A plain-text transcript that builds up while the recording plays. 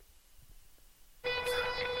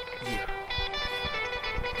Yeah.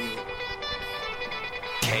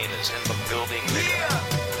 Kane is in the building, nigga.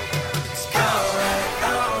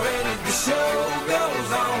 Already the show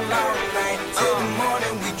goes on all night till the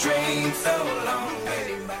morning. We dream so long.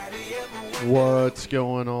 Anybody ever What's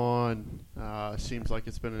going on? Seems like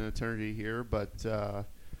it's been an eternity here, but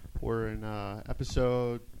we're in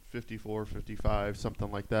episode 54, 55,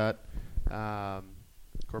 something like that.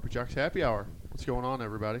 Corporate Jocks Happy Hour. What's going on,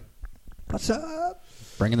 everybody? What's up?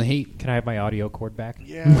 Bringing the heat. Can I have my audio cord back?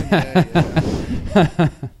 Yeah.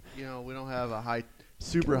 You know, we don't have a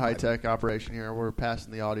super high-tech operation here. We're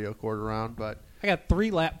passing the audio cord around, but I got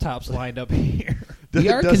 3 laptops lined up here. We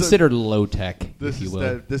are doesn't- considered low tech, this if you is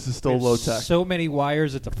will. this is still There's low tech. So many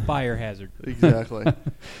wires, it's a fire hazard. Exactly.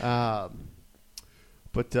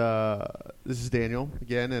 But this is Daniel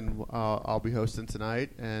again, and I'll be hosting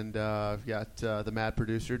tonight. And I've got the mad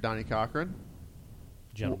producer, Donnie Cochran.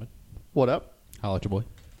 Gentlemen. What up? Holla at your boy.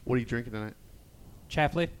 What are you drinking tonight?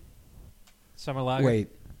 Chapley. Summer lager. Wait,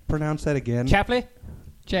 pronounce that again. Chapley.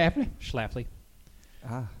 Chapley. Schlafly.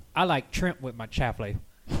 Ah. I like Trent with my Chapley.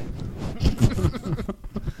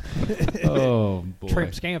 Oh, boy.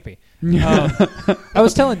 Trimp Scampy. I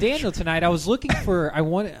was telling Daniel tonight, I was looking for,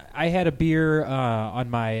 I had a beer on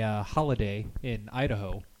my holiday in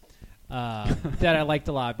Idaho that I liked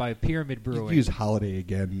a lot by Pyramid You Brewing. use holiday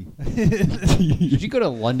again. Did you go to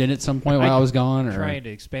London at some point while I was gone? Or? Trying to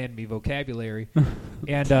expand me vocabulary.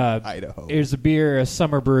 And Idaho. there's a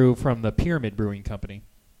summer brew from the Pyramid Brewing Company.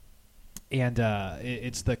 And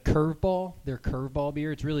it's the Curveball, their Curveball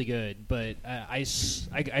beer. It's really good, but I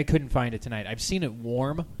couldn't find it tonight. I've seen it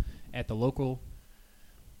warm at the local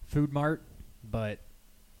food mart, but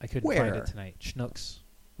I couldn't find Where? it tonight. Schnucks.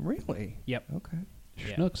 Really? Yep. Okay.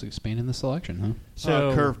 Yeah. Schnooks expanding the selection, huh?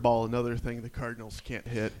 So curveball, another thing the Cardinals can't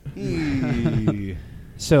hit.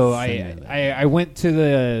 So Send me I went to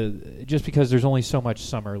the, just because there's only so much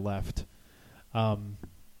summer left, I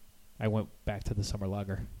went back to the summer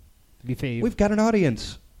lager. We've got an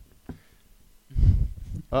audience.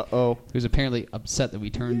 Uh-oh. Who's apparently upset that we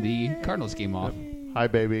turned the Cardinals game off. Hi,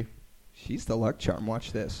 baby. She's the luck charm.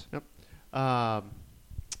 Watch this.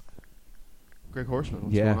 Greg Horseman,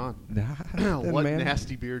 what's yeah. going on? What Man,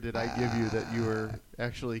 nasty beer did I give you that you were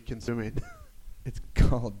actually consuming? It's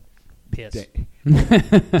called piss.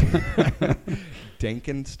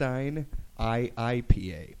 Dankenstein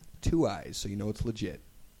IIPA. 2 I's, so you know it's legit.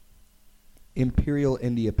 Imperial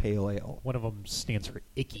India Pale Ale One of them stands for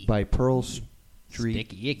icky. by Pearl Street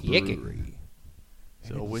Sticky, icky, icky. Brewery.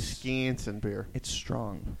 So Wisconsin beer. It's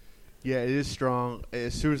strong. Yeah, it is strong.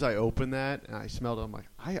 As soon as I opened that and I smelled it, I'm like,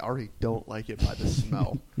 I already don't like it by the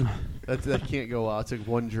smell. That can't go out. It's like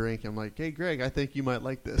one drink. I'm like, hey, Greg, I think you might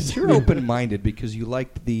like this. You're open-minded because you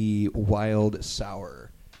liked the wild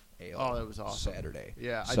sour ale. Oh, that was awesome. Saturday.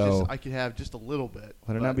 Yeah, So I could have just a little bit.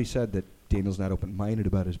 let it not be said that Daniel's not open-minded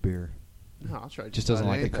about his beer. No, I'll try. Just doesn't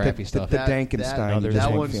like the anything. crappy stuff. The That- Dankenstein, you that just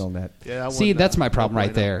ain't one's- feeling that. Yeah, that See, one, that's my problem no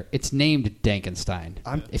right bueno. there. It's named Dankenstein.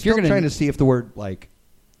 I'm if still you're gonna trying to see if the word, like,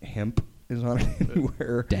 hemp is on it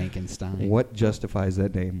anywhere. Dankenstein. What justifies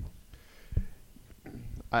that name?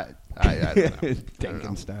 I don't know.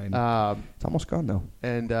 Dankenstein. It's almost gone, though.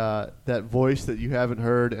 And that voice that you haven't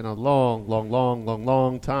heard in a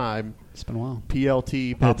long time, It's been a while.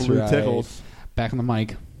 PLT, That's Papa Lou right. Tickles. Back on the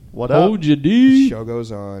mic. What up? Hold you, The D. show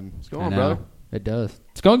goes on. What's going I on, know. brother? It does.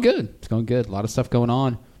 It's going good. It's going good. A lot of stuff going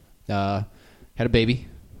on. Had a baby.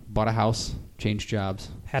 Bought a house. Changed jobs.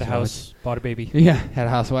 Had a So house, bought a baby. Yeah, had a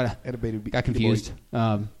house. What? Had a baby. Got confused.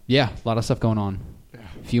 Yeah, a lot of stuff going on.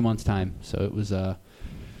 A few months' time. So it was a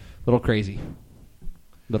little crazy.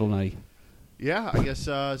 Little nutty. Yeah, I guess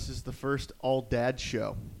this is the first all dad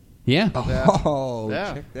show. Yeah. Oh,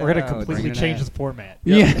 Yeah. check that We're going to out. completely Bringing it change out. the format.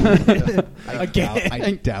 Yeah. Again.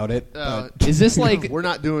 I doubt it. Is this like... We're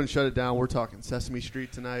not doing Shut It Down. We're talking Sesame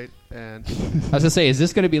Street tonight. And I was going to say, is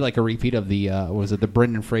this going to be like a repeat of the, was it the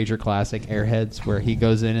Brendan Fraser classic, Airheads, where he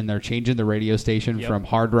goes in and they're changing the radio station Yep. from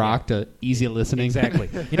hard rock to easy listening? Exactly.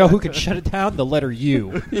 You know who can shut it down? The letter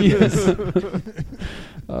U. Yes.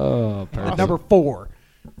 Oh, perfect. Number 4.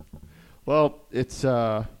 well, it's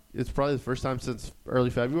probably the first time since early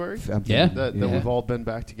February Yeah. that Yeah. we've all been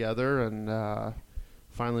back together, and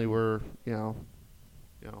finally we're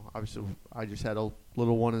obviously I just had a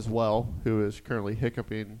little one as well who is currently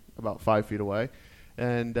hiccuping about 5 feet away,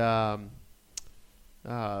 and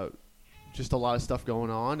just a lot of stuff going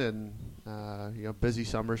on, and busy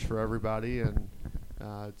summers for everybody, and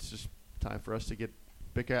it's just time for us to get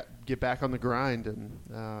back on the grind and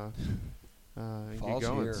get Fall's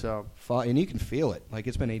going. here. So Fall, and you can feel it. Like,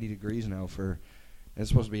 it's been 80 degrees now for It's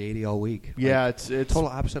supposed to be 80 all week. Yeah, Like, it's total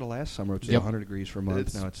opposite of last summer, which was Yep. 100 degrees for a month.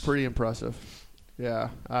 It's Now it's pretty impressive. Yeah,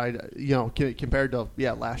 compared to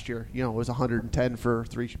last year, it was 110 for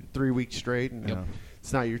three weeks straight, and Yeah.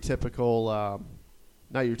 it's not your typical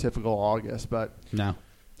August, but No.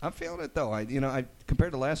 I'm feeling it though. I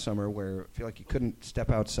compared to last summer where I feel like you couldn't step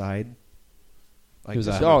outside. Like It was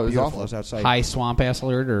this a- summer, Oh, it was beautiful. awful. I was outside. High swamp ass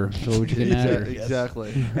alert, or what would you get at? or-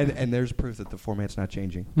 exactly, and there's proof that the format's not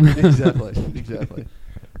changing. exactly.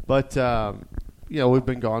 But we've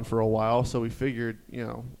been gone for a while, so we figured,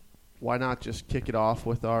 why not just kick it off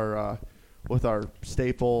with our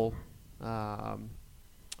staple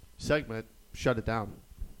segment, Shut It Down.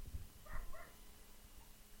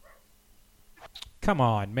 Come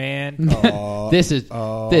on, man. This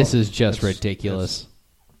is just ridiculous.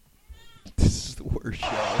 This is the worst show.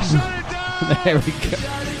 There we go.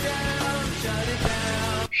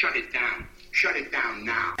 Shut it down. Shut it down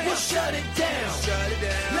now.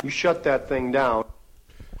 You shut that thing down.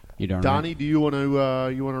 You don't. Donnie, do you want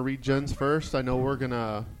to read Jen's first? I know we're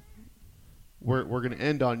gonna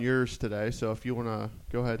end on yours today, so if you want to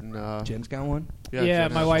go ahead and Jen's got one. Yeah,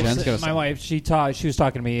 Jen my has wife. one. Jen's got My some. wife. She was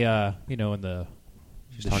talking to me. In the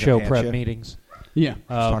talking show at prep you? meetings. Yeah. She's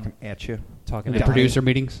talking at you. Talking The to producer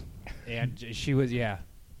meetings. and she was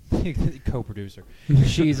co-producer.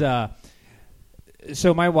 She's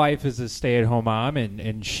so my wife is a stay-at-home mom,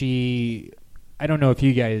 and she, I don't know if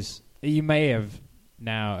you may have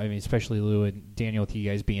now. I mean, especially Lou and Daniel, with you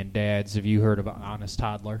guys being dads. Have you heard of Honest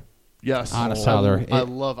Toddler? Yes, Honest Toddler. I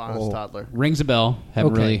love Honest Toddler. Rings a bell.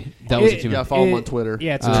 Haven't Okay. really dealt with it too Yeah, much. follow him on Twitter.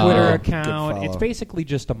 Yeah, it's a Oh, Twitter good account. follow. It's basically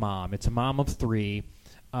just a mom. It's a mom of 3.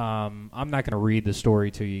 I'm not going to read the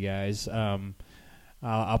story to you guys.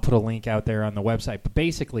 I'll put a link out there on the website. But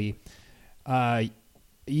basically,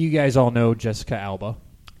 you guys all know Jessica Alba.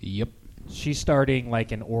 Yep. She's starting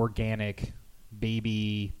like an organic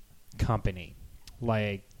baby company,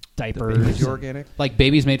 like diapers. Is and- organic? Like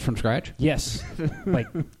babies made from scratch. Yes, like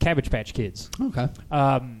Cabbage Patch Kids. Okay.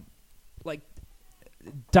 Like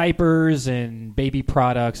diapers and baby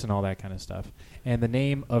products and all that kind of stuff. And the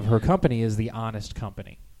name of her company is The Honest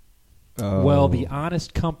Company. Well, The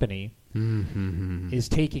Honest Company is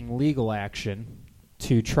taking legal action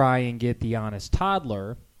to try and get The Honest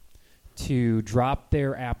Toddler to drop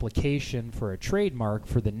their application for a trademark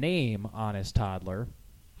for the name Honest Toddler.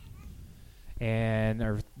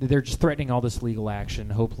 And they're just threatening all this legal action,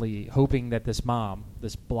 hoping that this mom,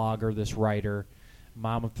 this blogger, this writer,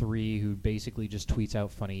 mom of 3, who basically just tweets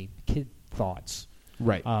out funny kid thoughts,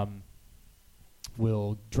 Right.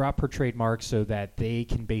 will drop her trademark so that they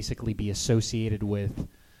can basically be associated with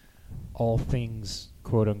all things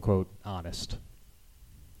 "quote unquote" honest.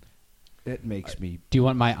 It makes me Do you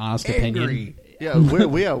want my honest angry. opinion? Yeah,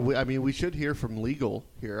 I mean, we should hear from Legal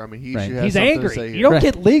here. I mean, he Right. should have He's something angry. to say You here. don't Right.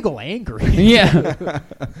 get legal angry. Yeah.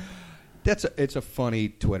 It's a funny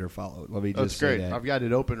Twitter follow. Let me just That's say great. that. I've got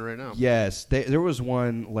it open right now. Yes, there was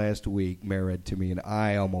one last week Mare read to me, and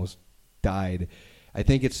I almost died. I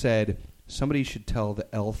think it said, somebody should tell the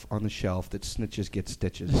elf on the shelf that snitches get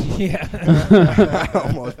stitches. Yeah. I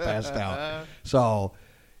almost passed out. So,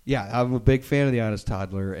 yeah, I'm a big fan of The Honest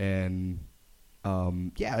Toddler, and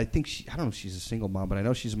I think I don't know if she's a single mom, but I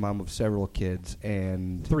know she's a mom of several kids,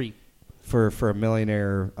 and 3. for a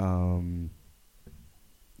millionaire,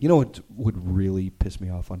 you know what would really piss me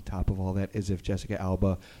off on top of all that is if Jessica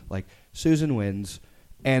Alba, like, Susan wins,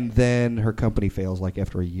 and then her company fails, like,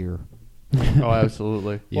 after a year. Oh,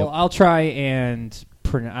 absolutely. Well, I'll try and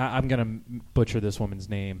I'm going to butcher this woman's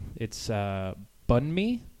name. It's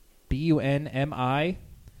Bunmi, Bunmi,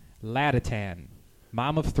 Laditan,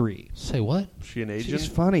 mom of 3. Say what? Is she an agent? She's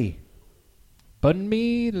funny.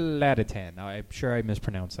 Bunmi Laditan. I'm sure I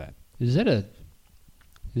mispronounced that. Is that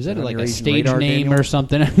on like your a Asian stage radar, name Daniel? or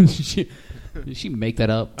something? Did she make that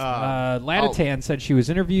up? Laditan said she was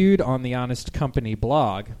interviewed on the Honest Company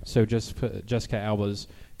blog, so just Jessica Alba's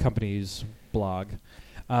company's blog,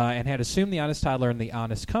 and had assumed the Honest Toddler and the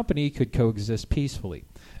Honest Company could coexist peacefully.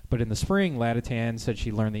 But in the spring, Laditan said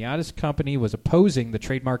she learned the Honest Company was opposing the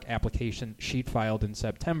trademark application she'd filed in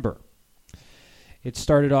September. It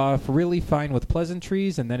started off really fine with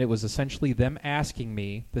pleasantries, and then it was essentially them asking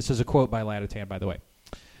me, this is a quote by Laditan, by the way,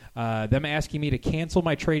 them asking me to cancel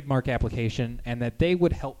my trademark application and that they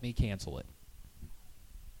would help me cancel it.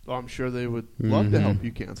 Oh, I'm sure they would love to help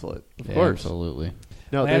you cancel it. Of course. Absolutely.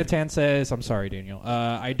 No, they've- Laditan says, I'm sorry, Daniel,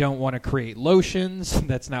 I don't want to create lotions.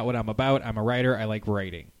 That's not what I'm about. I'm a writer. I like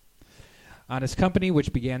writing. Honest Company,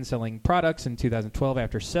 which began selling products in 2012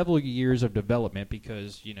 after several years of development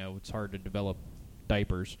because, it's hard to develop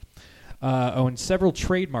diapers, owns several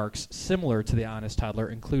trademarks similar to the Honest Toddler,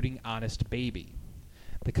 including Honest Baby.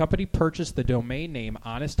 The company purchased the domain name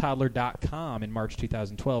honesttoddler.com in March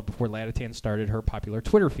 2012 before Latitan started her popular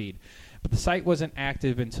Twitter feed. But the site wasn't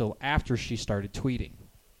active until after she started tweeting.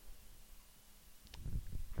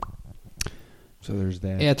 So there's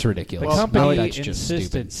that. Yeah, it's The ridiculous. company That's just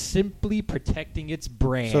insisted stupid. simply protecting its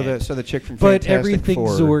brand. So the chick from but Fantastic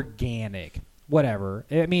everything's Four. organic. Whatever.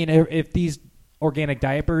 I mean, if these organic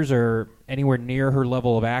diapers are anywhere near her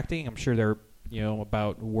level of acting, I'm sure they're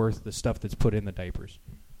about worth the stuff that's put in the diapers.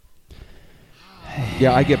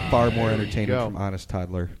 Yeah, I get far more entertainment go. from Honest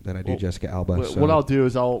Toddler than I do Well, Jessica Alba. What, so. what I'll do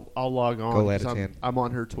is I'll log on. Go 'cause Latitan. I'm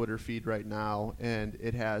on her Twitter feed right now, and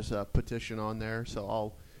it has a petition on there. So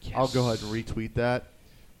I'll go ahead and retweet that.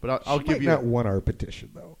 But I'll She give might you. not want our petition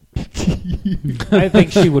though. I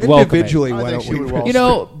think she would welcome it. Individually, I why think don't she we? would welcome You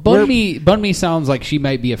know, Bun Me sounds like she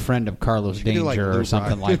might be a friend of Carlos She could do like Danger or Lou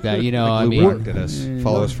something Brock. like that. You know, Like I Lou mean, Brock did us.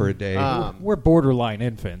 Follow us for a day. We're borderline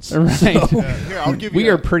infants. right? Here, I'll give you. We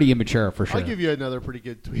are pretty immature for sure. I'll give you another pretty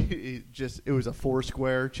good tweet. It was a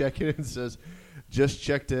Foursquare check-in. It says, "Just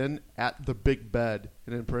checked in at the big bed,"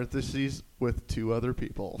 and in parentheses with 2 other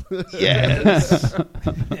people. Yes.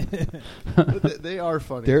 But they are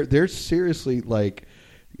funny. They're seriously like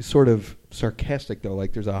sort of sarcastic though.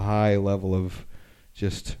 Like there's a high level of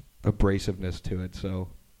just abrasiveness to it. So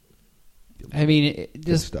I mean, it good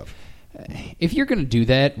just stuff. if you're going to do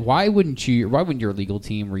that, why wouldn't your legal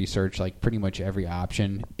team research like pretty much every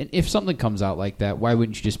option? And if something comes out like that, why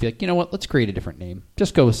wouldn't you just be like, you know what, let's create a different name.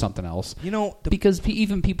 Just go with something else. You know, Because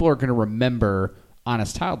even people are going to remember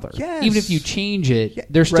Honest Toddler. Yes. Even if you change it, Yeah,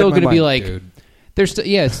 they're read still my going to be mind, like, dude.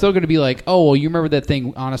 it's still going to be like, oh, well, you remember that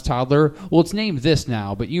thing, Honest Toddler? Well, it's named this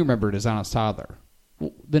now, but you remember it as Honest Toddler.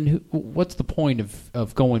 Well, then what's the point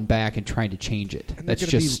of going back and trying to change it? And they're That's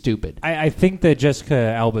gonna just be- stupid. I think that Jessica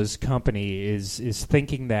Alba's company is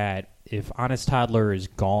thinking that if Honest Toddler is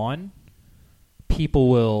gone, people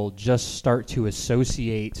will just start to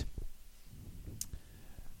associate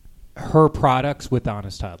her products with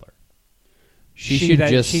Honest Toddler. She's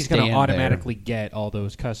going stand to automatically get all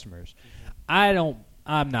those customers. I'm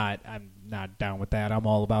not down with that. I'm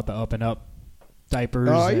all about the up and up diapers.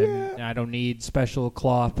 Oh, and yeah. I don't need special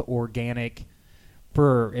cloth organic.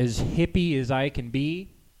 For as hippie as I can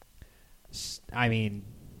be, I mean,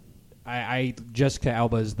 I Jessica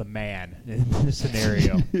Alba is the man in this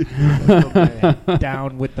scenario.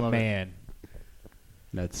 Down with the man.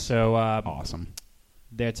 That's So awesome.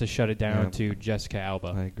 that's a shut it down Yeah. to Jessica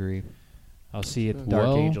Alba. I agree. I'll see you at the Dark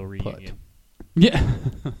Well Angel put. reunion. Yeah.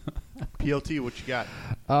 PLT, what you got?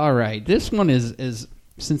 All right. This one is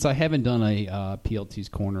since I haven't done a PLT's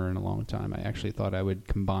Corner in a long time, I actually thought I would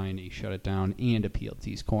combine a Shut It Down and a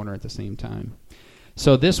PLT's Corner at the same time.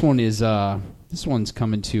 So this one's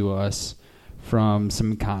coming to us from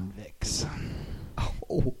some convicts.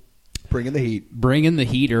 Oh, bringing the heat. Bringing the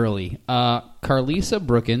heat early. Carlisa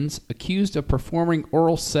Brookins accused of performing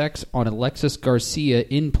oral sex on Alexis Garcia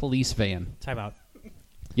in police van. Time out.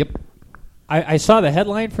 Yep. I saw the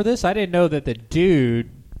headline for this. I didn't know that the dude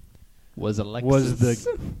Was Alexis was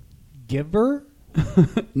the giver.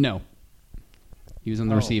 no. He was on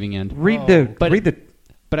the receiving end. Read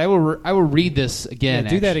But I will read this again.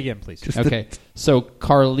 do that actually. again, please. Okay. So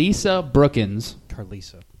Carlisa Brookins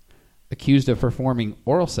Carlisa. accused of performing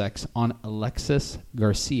oral sex on Alexis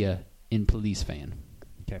Garcia in police van.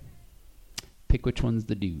 Okay. Pick which one's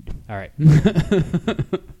the dude. All right.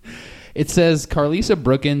 It says Carlisa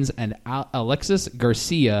Brookins and Alexis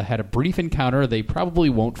Garcia had a brief encounter they probably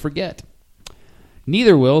won't forget.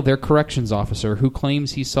 Neither will their corrections officer, who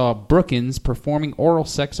claims he saw Brookins performing oral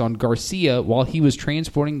sex on Garcia while he was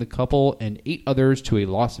transporting the couple and 8 others to a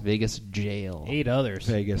Las Vegas jail. 8 others.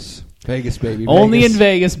 Vegas, baby. Only in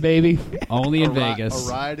Vegas, baby. Only in Vegas.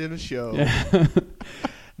 A ride in a show.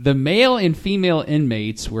 The male and female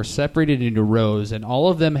inmates were separated into rows, and all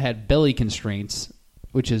of them had belly constraints,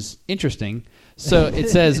 which is interesting. So it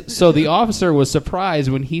says, so the officer was surprised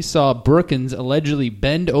when he saw Brookins allegedly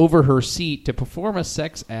bend over her seat to perform a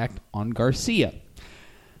sex act on Garcia.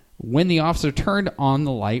 When the officer turned on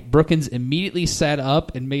the light, Brookins immediately sat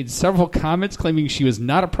up and made several comments claiming she was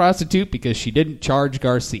not a prostitute because she didn't charge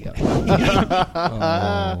Garcia.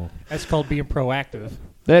 That's called being proactive.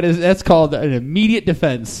 That's called an immediate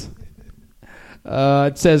defense.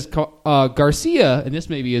 It says Garcia, and this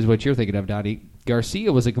maybe is what you're thinking of, Dottie.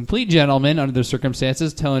 Garcia was a complete gentleman under the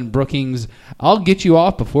circumstances, telling Brookins, "I'll get you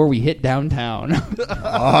off before we hit downtown."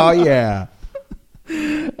 Oh yeah.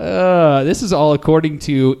 This is all according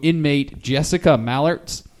to inmate Jessica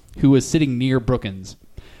Mallertz, who was sitting near Brookins.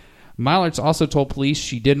 Mallertz also told police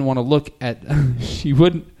she didn't want to look at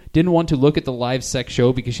didn't want to look at the live sex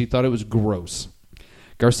show because she thought it was gross.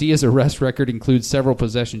 Garcia's arrest record includes several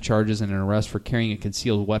possession charges and an arrest for carrying a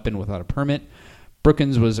concealed weapon without a permit.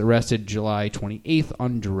 Brookins was arrested July 28th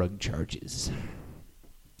on drug charges.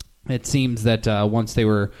 It seems that once they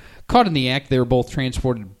were caught in the act, they were both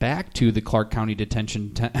transported back to the Clark County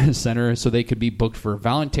Detention Center so they could be booked for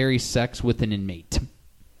voluntary sex with an inmate.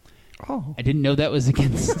 Oh. I didn't know that was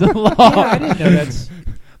against the law. I didn't know that's.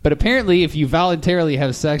 But apparently, if you voluntarily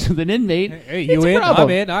have sex with an inmate, Hey, it's you a in? problem. I'm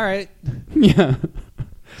in. All right. Yeah.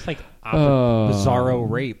 It's like bizarro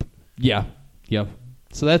rape. Yeah. Yep.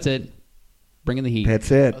 So that's it. Bringing the heat. That's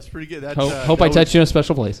it. That's pretty good. That's, Hope that I was- touched you in a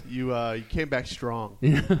special place. You came back strong.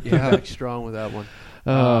 Yeah. Came back strong with that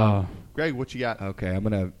one. Greg, what you got? Okay, I'm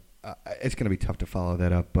gonna. It's gonna be tough to follow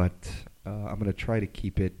that up, but I'm gonna try to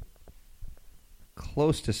keep it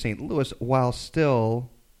close to St. Louis while still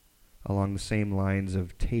along the same lines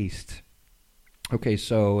of taste. Okay,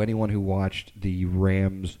 so anyone who watched the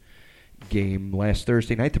Rams game last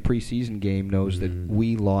Thursday night, the preseason game, knows that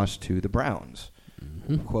we lost to the Browns.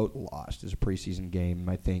 Quote, lost is a preseason game.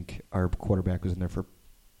 I think our quarterback was in there for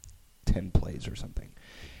 10 plays or something.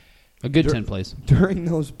 A good 10 plays. During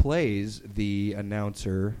those plays, the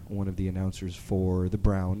announcer, one of the announcers for the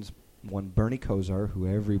Browns, one Bernie Kosar, who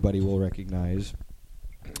everybody will recognize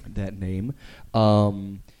that name,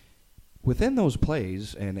 within those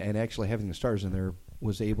plays, and actually having the stars in there,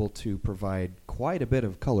 was able to provide quite a bit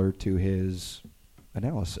of color to his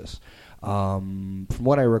analysis. From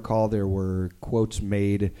what I recall, there were quotes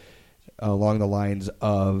made along the lines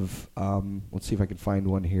of, let's see if I can find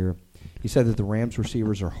one here. He said that the Rams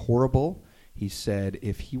receivers are horrible. He said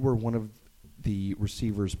if he were one of the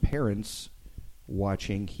receivers' parents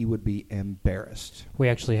watching, he would be embarrassed. We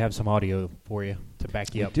actually have some audio for you to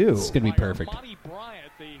back you We up. do. It's going to be perfect. Monty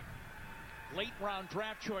Bryant, the late-round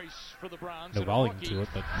draft choice for the Browns. No and a volume rookie. to it,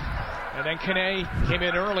 but And then Kane came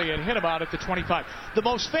in early and hit him out at the 25. The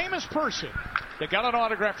most famous person that got an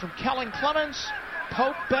autograph from Kellen Clemens,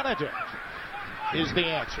 Pope Benedict, is the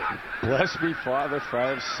answer. Bless me, Father, for I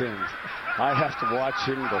have sinned. I have to watch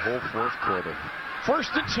him the whole fourth quarter.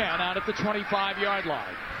 1st and 10 out at the 25-yard line.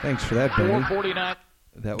 Thanks for that, Bernie. 4:49.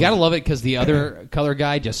 That Gotta was- love it because the other color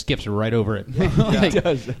guy just skips right over it. like,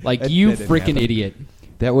 does. like That you didn't freaking happen. idiot.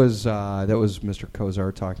 That was Mr.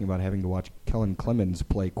 Kosar talking about having to watch Kellen Clemens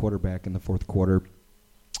play quarterback in the fourth quarter.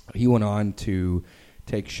 He went on to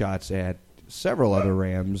take shots at several other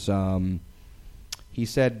Rams. He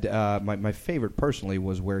said, my favorite personally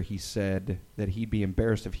was where he said that he'd be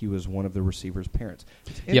embarrassed if he was one of the receiver's parents.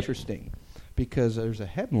 It's Yep. interesting because there's a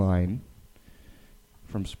headline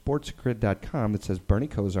from sportsgrid.com that says Bernie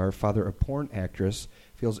Kosar, father of porn actress,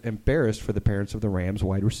 feels embarrassed for the parents of the Rams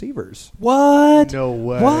wide receivers. what? No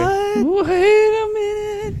way. What? Wait a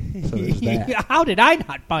minute. So there's that. How did I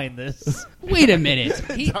not find this? Wait a minute.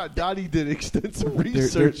 He- Donnie did extensive There-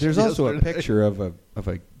 research. there's also a yesterday. picture of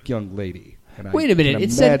a young lady. And I Wait a minute, can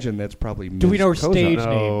it said- imagine that's probably Do we know her Ms. Kosar. stage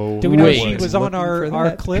No. name? Do we know Wait. she was on Looking our for our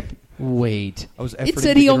that. clip? Wait. I was It efforting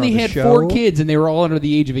said to he get her only on the had show. 4 kids and they were all under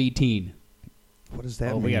the age of 18. What does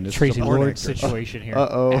that Oh, mean? we got a This is Tracy porn Lords actress. situation here.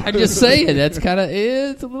 Uh-oh. I'm just saying, that's kind of,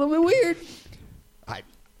 it's a little bit weird.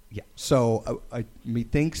 Yeah. So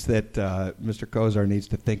methinks that Mr. Kosar needs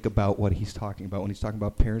to think about what he's talking about when he's talking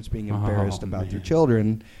about parents being embarrassed about their man.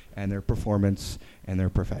 children and their performance and their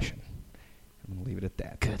profession. I'm going to leave it at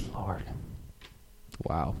that. Good Lord.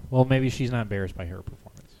 Wow. Well, maybe she's not embarrassed by her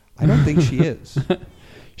performance. I don't think she is.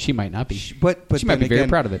 She might not be. But She might then be very again-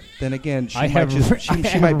 proud of it. Then again, she I might have just she I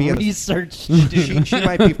might have be in the, researched. she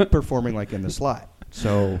might be performing like in the slot.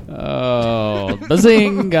 So Oh,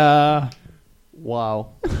 bazinga.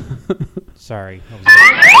 Wow. Sorry.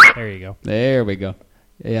 There you go. There we go.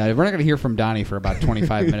 Yeah, we're not going to hear from Donnie for about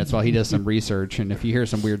 25 minutes while he does some research. And if you hear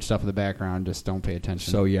some weird stuff in the background, just don't pay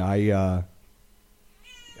attention. so yeah,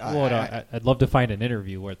 I'd love to find an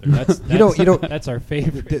interview with her. That's You know- that's our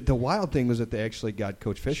favorite. the wild thing was that they actually got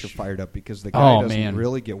Coach Fisher fired up because the guy Oh, doesn't man.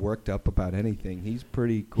 really get worked up about anything. He's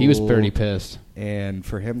pretty cool. He was pretty pissed. And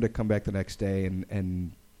for him to come back the next day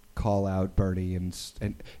and call out Bernie and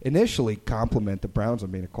initially compliment the Browns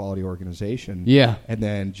on being a quality organization, Yeah. and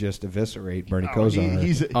then just eviscerate Bernie Oh, Kosar.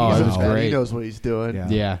 he's Oh, it a was vet. He great. knows what he's doing. Yeah.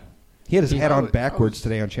 Yeah. He had his hat I on was- backwards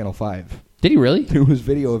today on Channel 5. Did he really? There was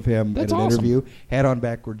video of him That's at an awesome. interview, hat on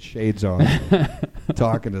backwards, shades on,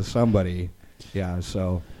 talking to somebody. Yeah,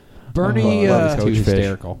 so Bernie love Too Coach Fish.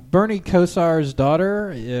 hysterical. Bernie Kosar's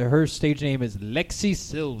daughter. Her stage name is Lexi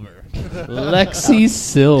Silver. Lexi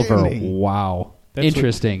Silver. Kidding. Wow. That's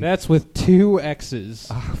Interesting. That's with 2 X's.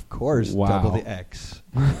 of course, Wow. double the X.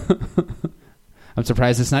 I'm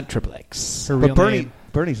surprised it's not triple X. Her But real Bernie, name.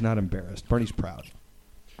 Bernie's not embarrassed. Bernie's proud.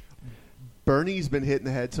 Bernie's been hit in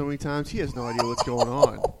the head so many times, he has no idea what's going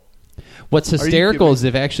on. What's you hysterical kidding? is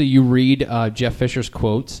if actually you read Jeff Fisher's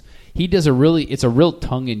quotes, he does it's a real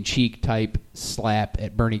tongue-in-cheek type slap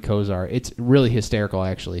at Bernie Kosar. It's really hysterical,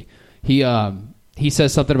 actually. He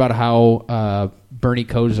says something about how Bernie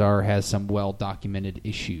Kosar has some well-documented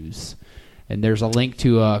issues. And there's a link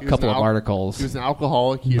to a couple of articles. He was an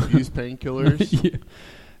alcoholic. He abused painkillers.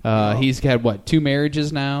 Yeah. He's had, 2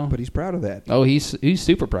 marriages now? But he's proud of that. Oh, he's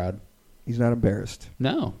super proud. He's not embarrassed.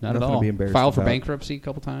 No, not Nothing at to all. be embarrassed Filed for about. bankruptcy a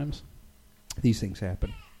couple times. These things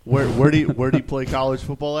happen. Where do you play college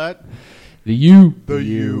football at? The U. The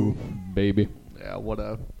U. Baby. Yeah, what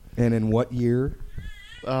a... And in what year?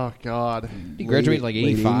 Oh, God. He graduated like Late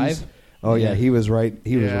 85. 80s? Oh, yeah. He was right.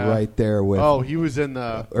 He was Yeah. right there with... Oh, he was in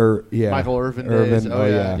the Michael Irvin days. Irvin, Oh,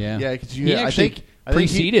 yeah. Yeah. Yeah, 'cause He I actually think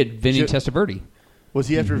preceded Vinny Ju- Testaverde. Was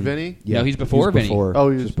he after Vinny? Yeah. No, he's before He's Vinny. before. Oh,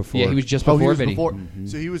 he was just before. Yeah, he was just Oh, before he was Vinny. before.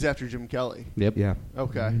 So he was after Jim Kelly. Yep. Yeah.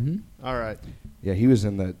 Okay. All right. Yeah, he was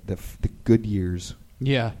in the good years.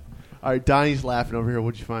 Yeah. All right, Donnie's laughing over here.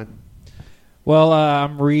 What'd you find? Well,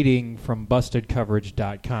 I'm reading from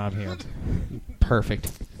BustedCoverage.com here.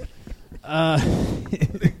 Perfect.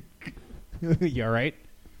 You all right?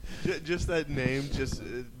 Just that name,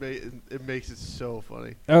 it makes it so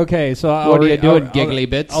funny. Okay, so What are you doing, giggly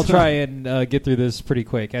bits? I'll try and get through this pretty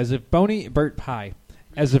quick. As if Bernie Kosar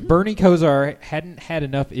hadn't had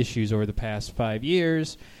enough issues over the past 5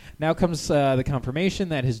 years, now comes the confirmation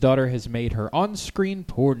that his daughter has made her on-screen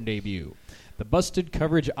porn debut. The Busted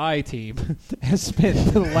Coverage I team has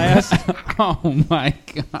spent the last Oh, my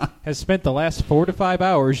God. has spent the last 4 to 5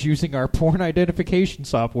 hours using our porn identification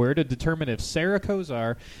software to determine if Sarah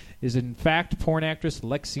Kosar is in fact porn actress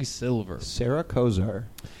Lexi Silver. Sarah Kosar.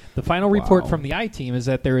 The final report from the I-Team is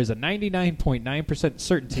that there is a 99.9%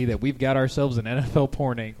 certainty that we've got ourselves an NFL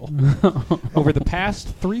porn angle. Over the past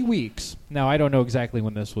 3 weeks, now I don't know exactly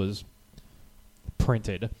when this was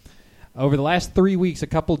printed, over the last 3 weeks, a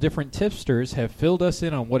couple different tipsters have filled us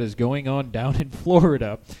in on what is going on down in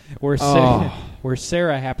Florida, where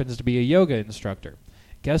Sarah happens to be a yoga instructor.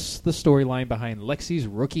 Guess the storyline behind Lexi's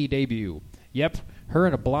rookie debut. Yep, her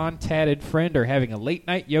and a blonde tatted friend are having a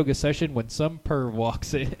late-night yoga session when some perv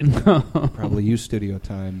walks in. Probably use studio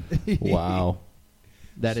time. Wow.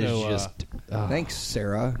 That is So, just... Thanks,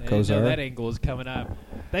 Sarah I didn't know Kosar. that angle is coming up.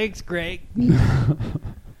 Thanks, Greg.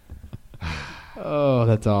 Oh,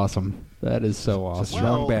 that's awesome. That is so awesome.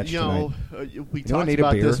 Strong batch we You don't talked need a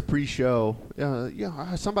about beer. this pre-show.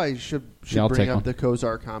 Somebody should I'll bring take up one. the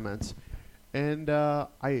Kosar comments, and I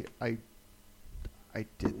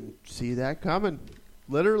didn't see that coming.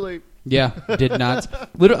 Literally, Yeah, did not.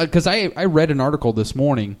 Because I read an article this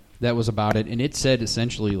morning that was about it, and it said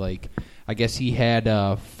essentially, like, I guess he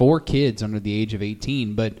had 4 kids under the age of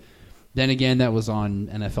 18, but then again, that was on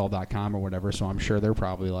NFL.com or whatever, so I'm sure they're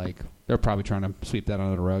probably trying to sweep that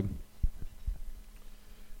under the rug.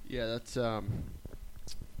 yeah, that's I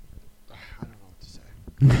don't know what to say.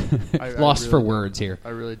 I Lost really for don't. words here. I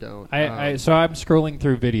really don't. So I'm scrolling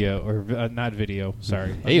through video, or not video,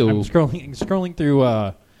 sorry. Heyo. I'm scrolling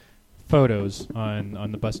through photos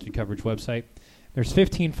on the Busted Coverage website. There's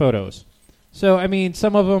 15 photos. So, I mean,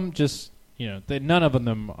 some of them just, none of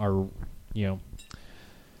them are,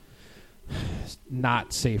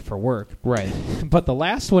 not safe for work. Right. But the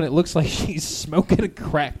last one, it looks like she's smoking a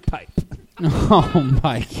crack pipe. Oh,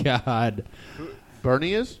 my God.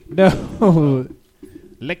 Bernie is. No.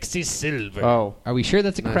 Lexi Silver. Oh, Are we sure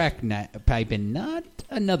that's a Nice. crack pipe and not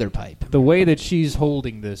another pipe? The way that she's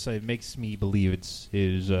holding this, it makes me believe it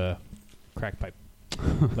is a crack pipe.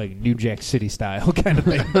 Like New Jack City style kind of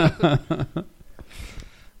thing.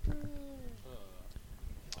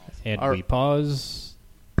 And we pause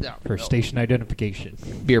yeah. for station identification.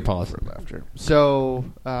 Beer pause. For laughter. So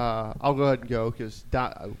I'll go ahead and go because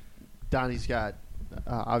Donnie's got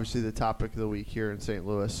obviously the topic of the week here in St.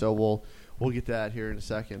 Louis. So we'll get to that here in a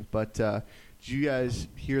second. But did you guys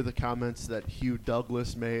hear the comments that Hugh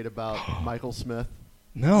Douglas made about Michael Smith?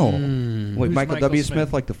 No. Wait, Who's Michael Michael W. Smith?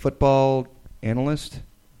 Smith, like the football analyst?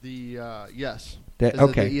 Yes. That- Is it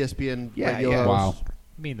okay. the ESPN Yeah, radio yeah. host? Wow.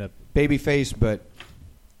 I mean, the Babyface, but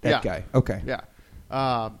that Yeah. guy. Okay. Yeah.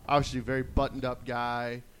 Obviously, a very buttoned-up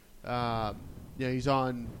guy. He's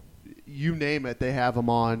on, you name it, they have him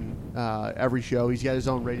on every show. He's got his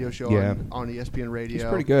own radio show Yeah. on ESPN Radio. He's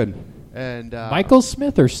pretty good. And Michael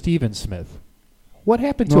Smith or Steven Smith? What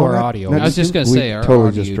happened to No, our not- audio? not I was just going to We say, our totally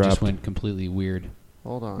audio just just dropped. went completely weird.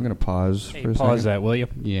 Hold on. I'm going to pause Hey, for a pause second. that, will you?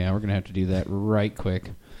 Yeah, we're going to have to do that right quick.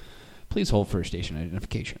 Please hold for station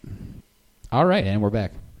identification. All right, and we're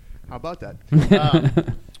back. How about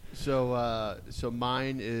that? So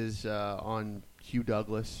mine is on Hugh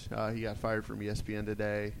Douglas. He got fired from ESPN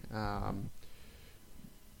today.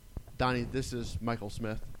 Donnie, this is Michael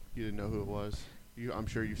Smith. You didn't know who it was. I'm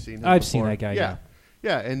sure you've seen him I've before. seen that guy.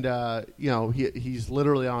 Yeah, and he's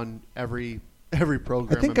literally on every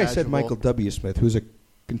program. I think I said imaginable. Michael W. Smith, who's a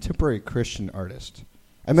contemporary Christian artist.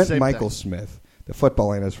 I meant Same Michael thing. Smith, the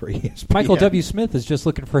football analyst for ESPN. Michael W. Smith is just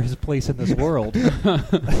looking for his place in this world.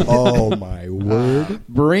 Oh, my word.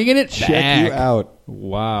 Bringing it Check back. you out.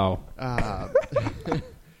 Wow.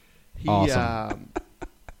 Awesome.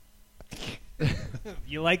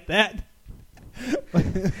 You like that?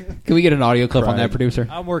 Can we get an audio clip on that, producer?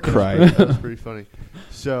 I'm working. Cry. That was pretty funny.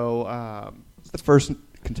 So, It's the first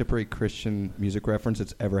contemporary Christian music reference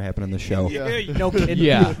that's ever happened on the show. yeah. No kidding.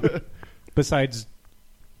 Yeah. Besides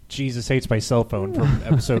Jesus Hates My Cell Phone from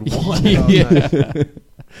episode 1. Yeah.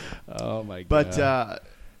 Oh my god. But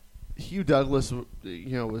Hugh Douglas,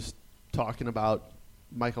 was talking about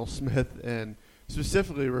Michael Smith and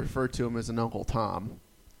specifically referred to him as an Uncle Tom.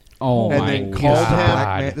 oh and my then god. called him-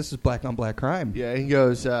 Black man, this is black on black crime. Yeah, he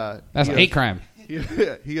goes. That's he a goes, hate crime.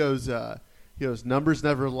 He goes. Numbers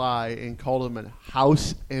never lie, and called him a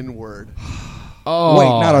house N-word. Oh Wait,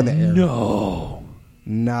 not on the air. No.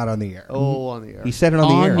 Not on the air. Oh, on the air. He said it on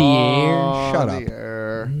the On air. the air? On Shut up. the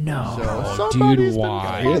air. No. So Dude, somebody's been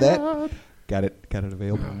why? Hear that? fired. Got it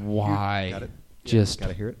available. Why? Got it. Just Got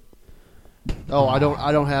to hear it. Oh, I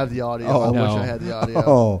don't have the audio. Oh, I no. wish I had the audio.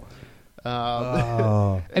 Oh.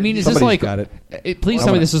 Um, I mean, is Somebody's this like? got it. Please Well,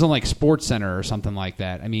 tell me I'm this is on like Sports Center or something like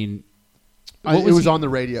that. I mean, what it was he- on the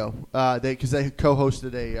radio. Because they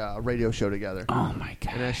co-hosted a radio show together. Oh my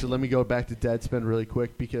god. And actually, let me go back to Deadspin really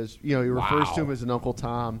quick because he refers Wow. to him as an Uncle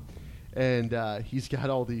Tom, and he's got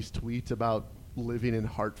all these tweets about living in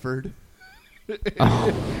Hartford.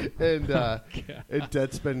 and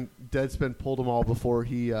Deadspin pulled them all before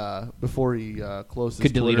he closed his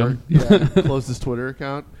Could delete Twitter. them. Yeah, closed his Twitter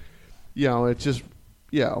account. It's just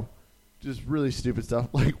just really stupid stuff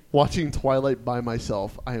like watching Twilight by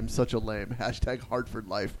myself. I am such a lame. # Hartford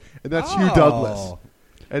life, and that's Hugh Douglas.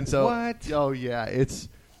 And so, What? oh yeah, it's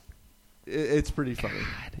pretty funny.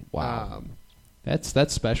 Wow. That's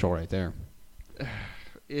special right there.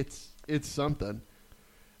 It's something.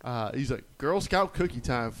 He's like, Girl Scout cookie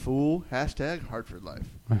time, fool. # Hartford life.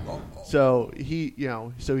 So he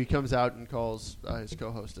comes out and calls his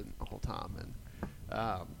co-host Uncle Tom, and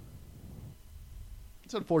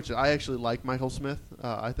it's unfortunate. I actually like Michael Smith.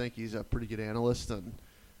 I think he's a pretty good analyst, and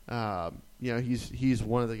he's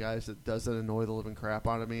one of the guys that doesn't annoy the living crap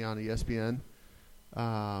out of me on ESPN.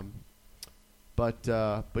 But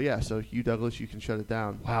yeah, so Hugh Douglas, you can shut it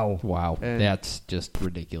down. Wow. And- That's just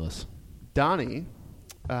ridiculous. Donnie,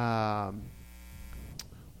 why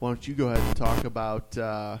don't you go ahead and talk about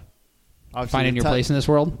obviously Finding the your to- place in this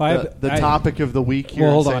world? the topic of the week here.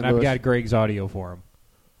 Well, hold in on. St. I've Louis. got Greg's audio for him.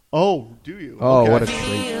 Oh, do you? Oh, Okay. what a treat.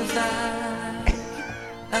 Feels like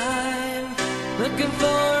I'm looking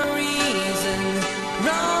for a reason,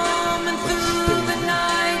 roaming through the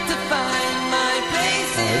night to find my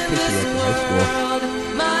place Oh, I in think you this went to high world.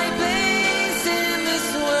 My place in this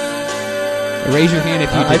world. Raise your hand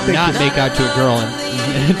if you I did think not this- make out to a girl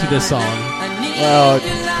to this song. Well,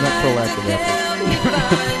 not for lack of effort.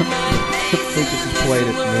 I think this is played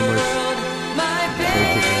at numerous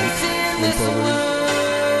church events, sleepovers.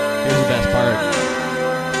 Here's the best part.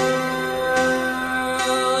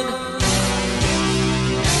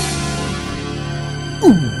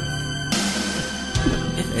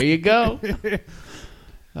 There you go.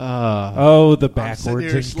 Oh, the I'm sitting backwards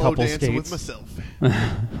here and slow couple dancing with skates. myself.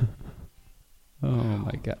 Oh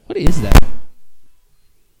my god. What is that?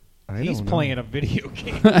 He's don't know. playing a video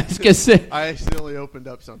game. I was gonna say. I accidentally opened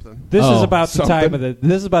up something. This Oh, is about the something. time of the.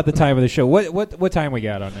 This is about the time of the show. What time we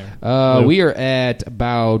got on there? We are at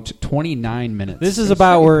about 29 minutes. This is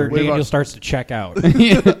about where Wait, Daniel what? starts to check out.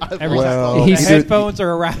 Yeah. Every Well, time. he's- The headphones are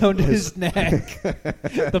around his neck.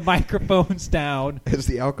 The microphone's down. As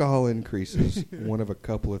the alcohol increases, one of a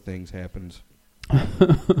couple of things happens.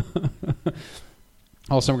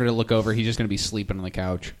 Also, we're going to look over. He's just going to be sleeping on the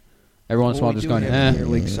couch. Every once in a while, We just do going, have eh. Premier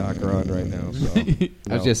League soccer on right now. So,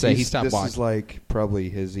 I was just saying, he stopped This watching. is like probably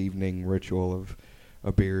his evening ritual of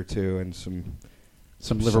a beer or two and some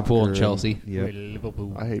Liverpool and soccer Chelsea. Yep.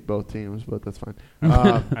 Liverpool. I hate both teams, but that's fine.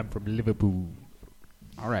 I'm from Liverpool.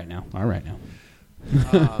 All right now.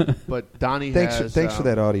 But Donnie Thanks has... for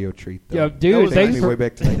that audio treat, though. Yeah, dude, That was thanks me for- way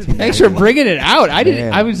back to 1990. Thanks for bringing it out. I didn't.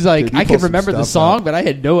 Man, I was like, dude, you I pulled could some remember the stuff song, out. but I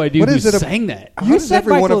had no idea What who is it sang that. How You does said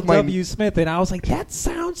every one Michael of my- W. Smith, and I was like, that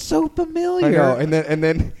sounds so familiar. I know,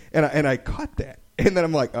 and I caught that, and then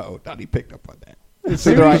I'm like, oh, Donnie picked up on that. As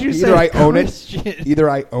So soon as you said I own it, Christian. either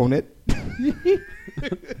I own it,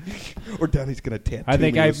 Or Donnie's going to tattoo I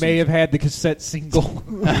think me I with may some- have had the cassette single.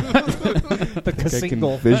 The I can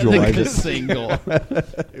single. visualize it. Single.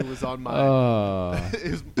 It was on my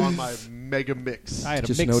it was on my mega mix. I had a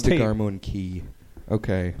Just no mixtape. DeGarmo and Key.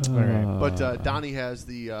 Okay. But Donnie has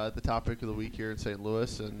the topic of the week here in St.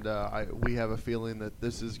 Louis, and we have a feeling that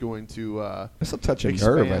this is going to That's a touch of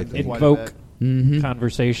expand nerve, I think. quite a Invoke bit. Mm-hmm.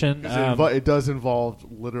 conversation. 'Cause it does involve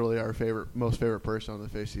literally our most favorite person on the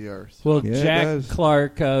face of the earth. Well, Yeah, it Jack does.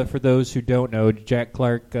 Clark, for those who don't know, Jack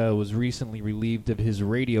Clark was recently relieved of his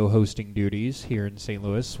radio hosting duties here in St.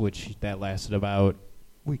 Louis, which that lasted about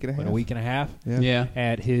Week and a half. a week and a half Yeah.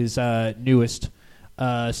 at his newest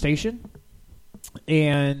station.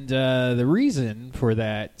 And the reason for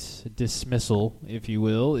that dismissal, if you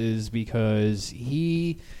will, is because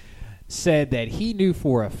he said that he knew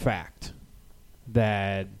for a fact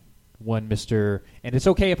that one Mr. And it's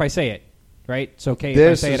okay if I say it, right? It's okay if I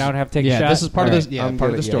This say it. is- I don't have to take a Yeah, shot. this is part All of right, the I'm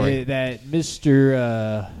part of the gonna- story. That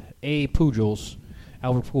Mr. A. Pujols,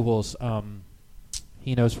 Albert Pujols,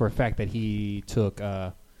 he knows for a fact that he took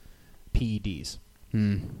PEDs.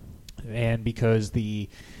 And because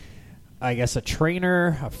I guess a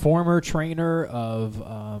former trainer of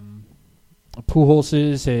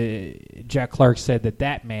Pujols's, Jack Clark said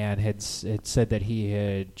that man had said that he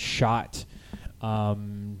had shot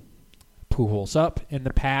Pujols up in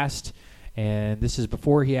the past, and this is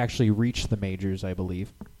before he actually reached the majors, I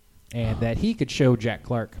believe, and that he could show Jack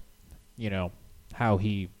Clark, how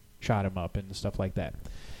he shot him up and stuff like that.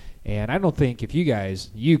 And I don't think if you guys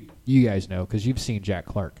know, because you've seen Jack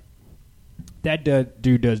Clark, that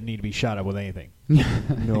dude doesn't need to be shot up with anything.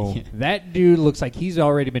 No. That dude looks like he's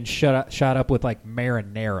already been shot up with like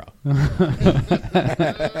marinara.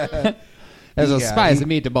 As a Yeah, spice he- of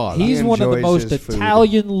meatball. He's He one of the enjoys most his food.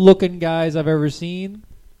 Italian-looking guys I've ever seen.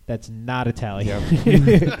 That's not Italian.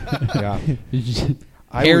 Yeah.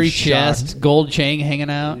 I Hairy was chest, shocked. gold chain hanging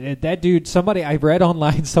out. That dude, I read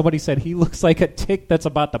online, somebody said he looks like a tick that's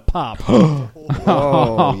about to pop.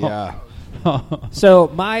 Oh, yeah.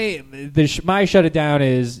 So my shut it down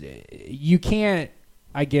is you can't.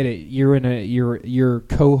 I get it. You're in your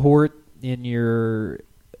cohort in your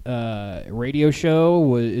radio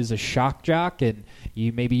show is a shock jock, and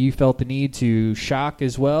maybe you felt the need to shock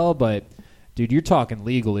as well. But dude, you're talking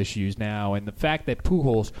legal issues now, and the fact that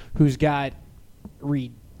Pujols, who's got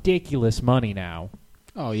ridiculous money now,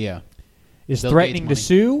 Oh yeah. is Bill threatening to Gates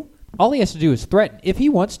sue. All he has to do is threaten. If he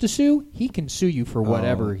wants to sue, he can sue you for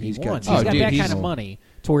whatever he he's got wants. Oh, He's got dude, that he's- kind of money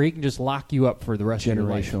to where he can just lock you up for the rest of your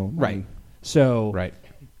life. Generational. Right. So Right.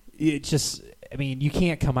 it's just, I mean, you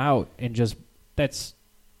can't come out and just, that's,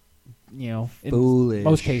 in Foolish.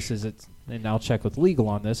 most cases, it's, and I'll check with legal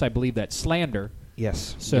on this, I believe that's slander.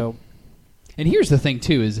 Yes. So, And here's the thing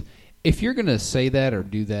too: is if you're gonna say that or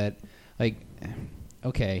do that, like,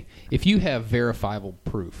 okay, if you have verifiable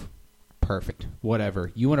proof, perfect,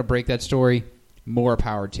 whatever. You want to break that story, more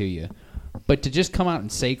power to you. But to just come out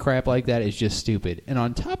and say crap like that is just stupid. And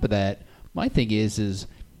on top of that, my thing is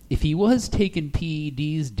if he was taking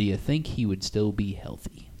PEDs, do you think he would still be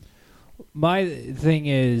healthy? my thing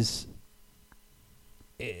is,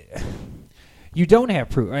 you don't have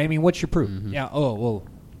proof. I mean, what's your proof? Mhm. Yeah, well,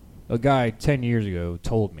 a guy 10 years ago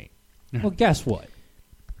told me. Well, guess what?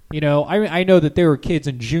 I know that there were kids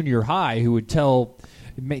in junior high who would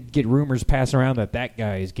get rumors passed around that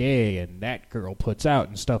guy is gay and that girl puts out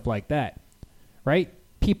and stuff like that, right?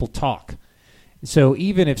 People talk. So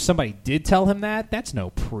even if somebody did tell him that, that's no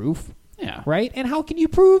proof, Yeah. right? And how can you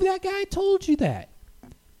prove that guy told you that?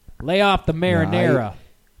 Lay off the marinara.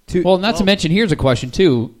 Well, not to mention, here's a question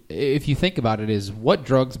too. If you think about it, is what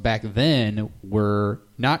drugs back then were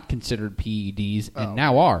not considered PEDs and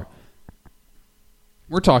now are?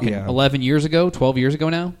 We're talking Yeah. 11 years ago, 12 years ago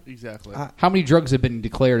now. Exactly. How many drugs have been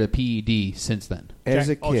declared a PED since then? As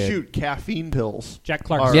a Oh kid. shoot, caffeine pills. Jack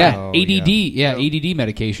Clark. All right. Yeah, Oh, ADD. Yeah, Yeah. ADD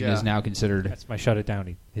medication Yeah. is now considered. That's my shut it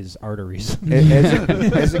down. His arteries.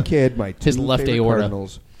 As a kid, my two His left favorite aorta.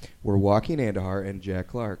 Cardinals were Joaquin Andahar and Jack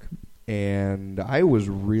Clark. And I was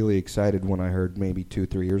really excited when I heard maybe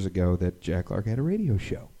 2-3 years ago that Jack Clark had a radio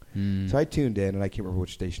show. So I tuned in, and I can't remember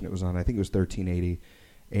which station it was on. I think it was 1380.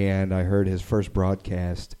 And I heard his first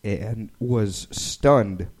broadcast and was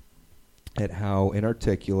stunned at how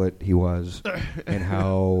inarticulate he was and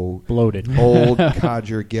how Bloated. old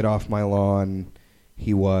codger, get off my lawn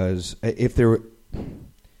he was.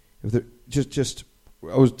 Just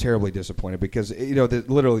I was terribly disappointed because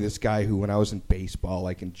literally this guy who, when I was in baseball,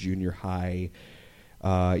 like in junior high,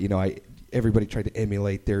 everybody tried to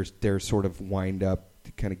emulate their sort of wind up,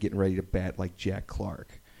 kind of getting ready to bat like Jack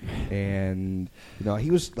Clark. And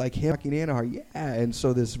he was like hacking Anaheim, yeah. And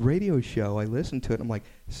so this radio show, I listened to it, and I'm like,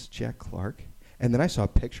 this is Jack Clark. And then I saw a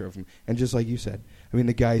picture of him, and just like you said, I mean,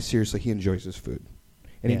 the guy seriously, he enjoys his food,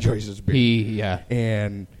 and he enjoys his beer.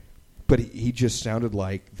 But he just sounded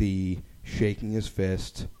like the shaking his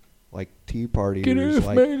fist, like tea partiers,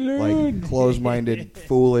 like close-minded,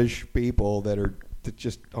 foolish people that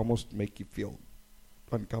just almost make you feel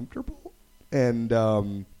uncomfortable.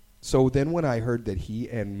 And so then when I heard that he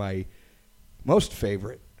and my most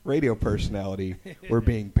favorite radio personality were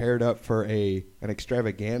being paired up for an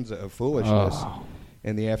extravaganza of foolishness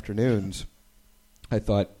in the afternoons,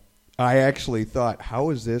 I actually thought, how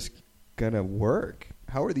is this going to work?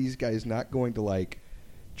 How are these guys not going to, like,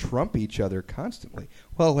 trump each other constantly?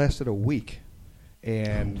 Well, it lasted a week.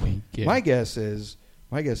 And my guess is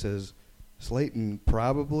Slayton's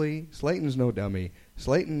no dummy.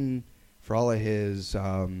 Slayton, for all of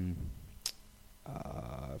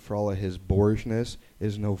his boorishness,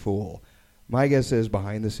 is no fool. My guess is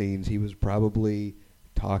behind the scenes he was probably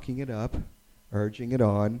talking it up, urging it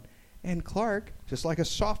on, and Clark, just like a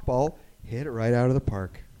softball, hit it right out of the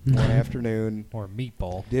park one afternoon. Or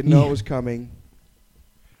meatball. Didn't know it was coming.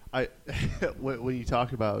 When you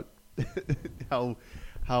talk about how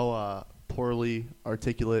poorly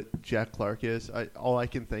articulate Jack Clark is, all I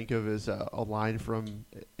can think of is a line from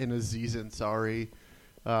an Aziz Ansari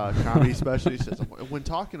comedy special. He says, when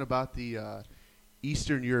talking about the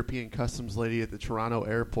Eastern European customs lady at the Toronto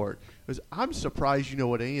airport, I'm surprised you know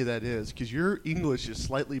what any of that is, because your English is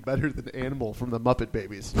slightly better than Animal from the Muppet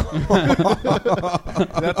Babies. That's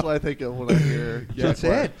what I think of when I hear Jack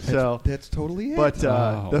Clark. It. So that's totally it. But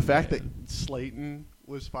the fact that Slayton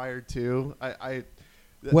was fired too,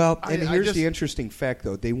 here's the interesting fact,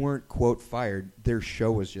 though. They weren't, quote, fired. Their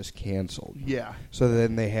show was just canceled. Yeah. So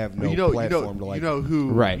then they have no platform to, like... You know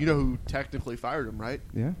who technically fired him, right?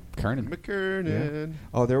 Yeah. McKernan. Yeah.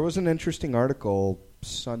 Oh, there was an interesting article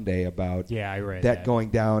Sunday about I read that going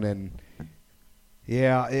down, and...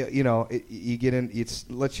 Yeah, you get in... It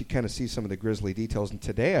lets you kind of see some of the grisly details. And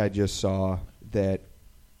today I just saw that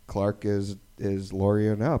Clark is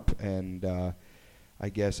lawyering up, and... I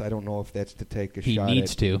guess I don't know if that's to take a shot at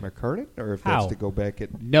McKernan or if that's to go back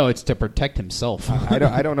at... No, it's to protect himself. I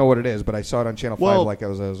don't know what it is, but I saw it on Channel 5 like I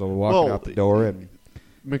was walking out the door. And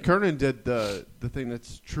McKernan did the thing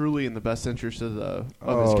that's truly in the best interest of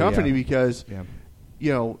his company because,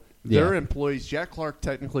 their employees... Jack Clark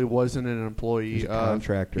technically wasn't an employee. He was a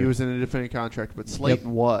contractor. He was an independent contractor, but Slayton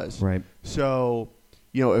was. Right. So,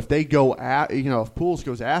 if they go if Pools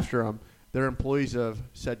goes after them, they're employees of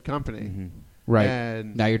said company. Mm-hmm. Right.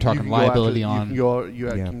 And now you're talking liability on... You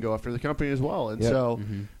can go after the company as well. And so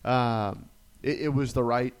it was the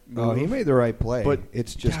right move. Oh, he made the right play. But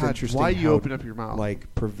it's just interesting why you open up your mouth.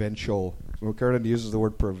 Like provincial. McKernan uses the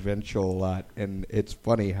word provincial a lot. And it's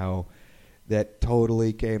funny how that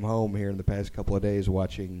totally came home here in the past couple of days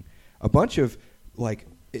watching a bunch of... like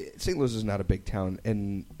St. Louis is not a big town.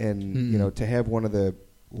 And to have one of the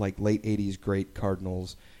like late 80s great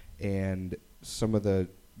Cardinals and some of the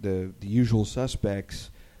usual suspects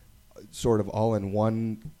sort of all in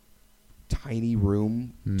one tiny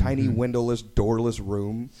room, tiny windowless, doorless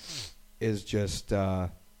room is just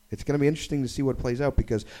it's going to be interesting to see what plays out,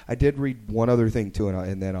 because I did read one other thing too,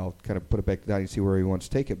 and then I'll kind of put it back to Donnie and see where he wants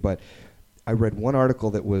to take it. But I read one article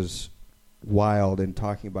that was wild and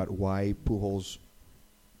talking about why Pujols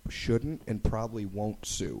shouldn't and probably won't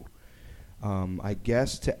sue. I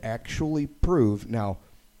guess to actually prove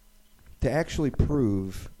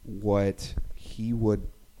what he would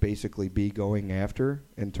basically be going after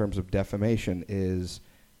in terms of defamation is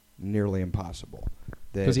nearly impossible.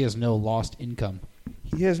 Because he has no lost income.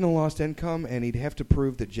 He has no lost income, and he'd have to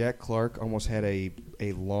prove that Jack Clark almost had a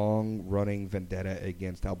long-running vendetta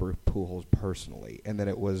against Albert Pujols personally, and that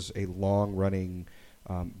it was a long-running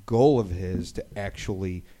goal of his to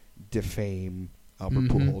actually defame Albert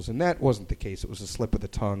Pujols. And that wasn't the case. It was a slip of the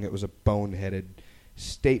tongue. It was a boneheaded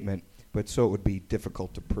statement. But so it would be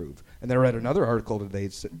difficult to prove. And then I read another article today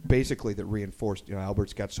basically that reinforced,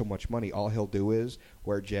 Albert's got so much money, all he'll do is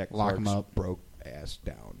wear Jack Clark's broke ass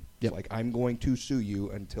down. Yep. It's like, I'm going to sue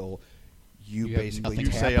you until you basically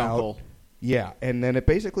tap out. Uncle. Yeah, and then it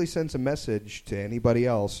basically sends a message to anybody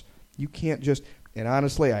else. You can't just, and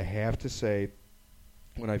honestly, I have to say,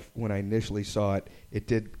 when I initially saw it, it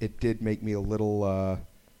did make me a little...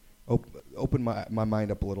 open my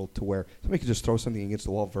mind up a little to where somebody could just throw something against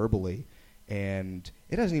the wall verbally, and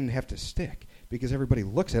it doesn't even have to stick, because everybody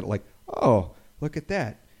looks at it like, oh, look at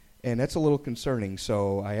that. And that's a little concerning.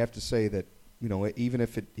 So I have to say that, even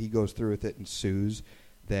if he goes through with it and sues,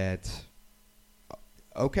 that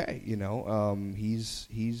okay,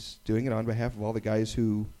 he's doing it on behalf of all the guys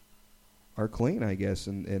who are clean, I guess,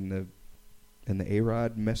 in the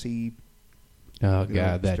A-Rod messy. Oh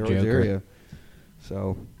God, that steroids Joker. area.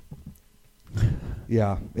 So,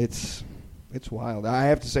 yeah, it's wild. I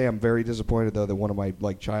have to say, I'm very disappointed though that one of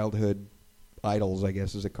my childhood idols, I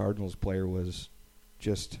guess, as a Cardinals player was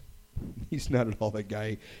just. He's not at all the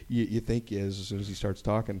guy you think he is as soon as he starts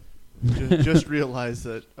talking. Just realize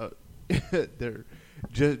that they're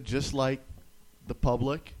just like the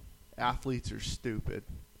public. Athletes are stupid.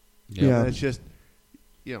 Yeah. And it's just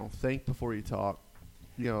think before you talk.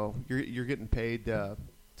 You're getting paid to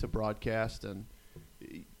broadcast, and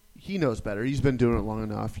he knows better. He's been doing it long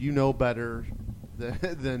enough. You know better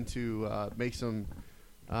than to make some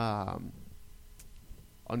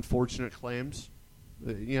unfortunate claims.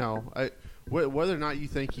 Whether or not you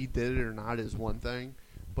think he did it or not is one thing,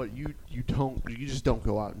 but you just don't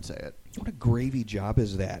go out and say it. What a gravy job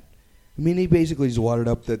is that? I mean, he basically just wadded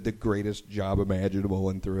up the greatest job imaginable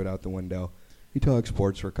and threw it out the window. You talk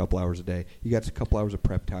sports for a couple hours a day. You got a couple hours of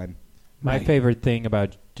prep time. My favorite thing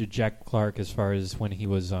about Jack Clark, as far as when he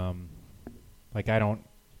was, I don't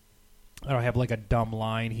have a dumb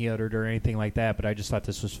line he uttered or anything like that, but I just thought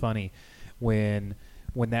this was funny when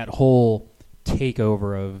that whole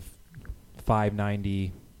takeover of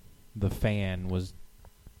 590 the Fan was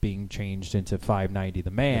being changed into 590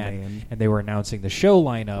 the Man, and they were announcing the show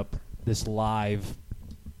lineup, this live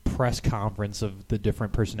press conference of the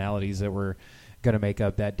different personalities that were going to make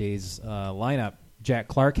up that day's lineup. Jack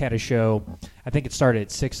Clark had a show, I think it started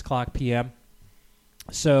at 6 o'clock p.m.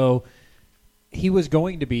 So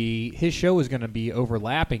his show was going to be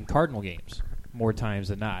overlapping Cardinal games more times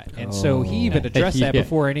than not. And so he even addressed that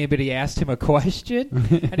before anybody asked him a question.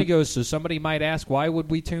 And he goes, so somebody might ask, why would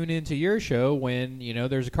we tune into your show when,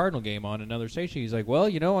 there's a Cardinal game on another station? He's like, well,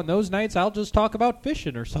 on those nights I'll just talk about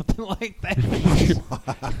fishing or something like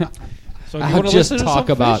that. So I'll just talk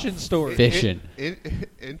about story. fishing.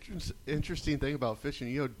 Interesting thing about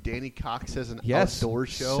fishing, Danny Cox has an Yes, outdoor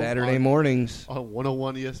show Saturday mornings. on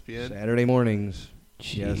 101 ESPN. Saturday mornings.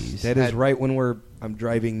 Jeez. Yes, that is right when I'm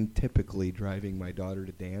typically driving my daughter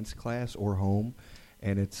to dance class or home,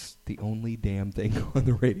 and it's the only damn thing on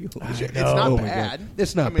the radio. It's not bad.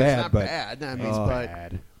 It's not bad. It's not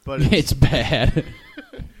bad. But It's bad.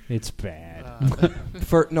 It's bad.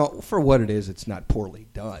 For what it is, it's not poorly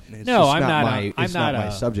done. It's No, just I'm not my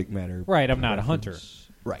a- subject matter. Right, I'm not a hunter.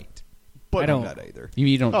 Right. But I don't- I'm not either.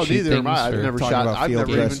 You don't shoot neither things? am I. I've or- never talking shot. about I've field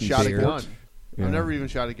never even dress and shot a beer. gun. Yeah. I've never even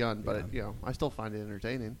shot a gun, but I still find it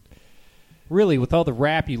entertaining. Really, with all the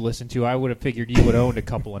rap you listen to, I would have figured you would have owned a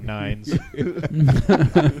couple of nines. I have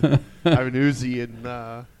an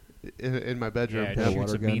Uzi in my bedroom. Yeah, it water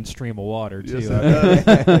shoots a gun. mean stream of water, too. Yes,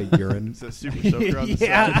 it does. Urine. It's a super soaker on the side.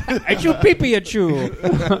 Yeah, I shoot pee-pee at you.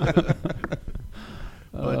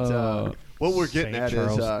 But what we're getting St. at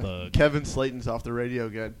Charles is Thug. Kevin Slayton's off the radio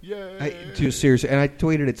again. Yay! Seriously, and I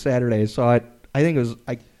tweeted it Saturday. I saw it. I think it was.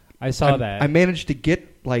 I saw that. I managed to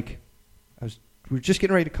get we were just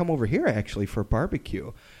getting ready to come over here actually for a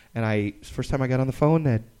barbecue, and first time I got on the phone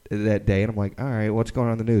that day, and I'm like, all right, what's going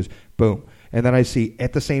on in the news? Boom, and then I see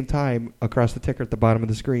at the same time across the ticker at the bottom of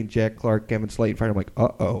the screen, Jack Clark, Kevin Slayton fired. I'm like,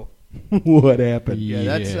 what happened? Yeah,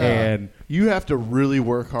 that's and you have to really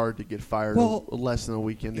work hard to get fired less than a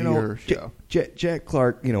week into your show. Jack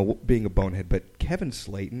Clark, being a bonehead, but Kevin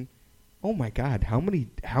Slayton, oh my God, how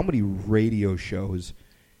many radio shows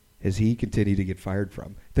has he continued to get fired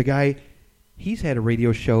from? The guy, he's had a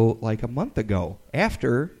radio show like a month ago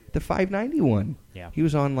after the 591. Yeah. He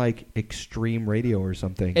was on Extreme Radio or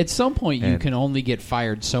something. At some point, you can only get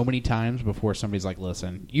fired so many times before somebody's like,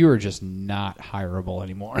 listen, you are just not hireable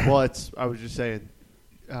anymore. Well, I was just saying,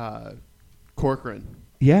 Corcoran.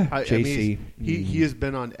 Yeah, I JC. mean, he has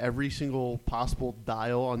been on every single possible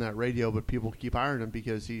dial on that radio, but people keep hiring him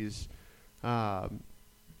because he's,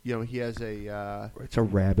 he has a. It's a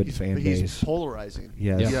rabid fan base. He's polarizing.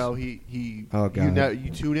 Yes. He. Oh, God.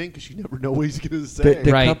 You tune in because you never know what he's going to say.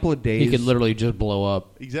 The right. couple of days. He could literally just blow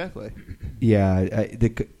up. Exactly. Yeah,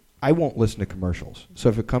 I won't listen to commercials. So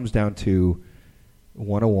if it comes down to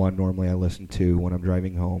 101, normally I listen to when I'm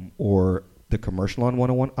driving home, or the commercial on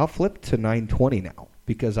 101, I'll flip to 920 now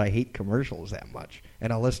because I hate commercials that much.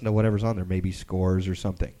 And I'll listen to whatever's on there, maybe Scores or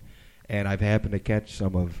something. And I've happened to catch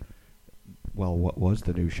some of, what was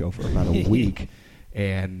the new show for about a week.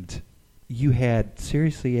 And you had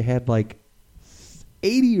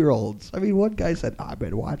 80-year-olds. I mean, one guy said, I've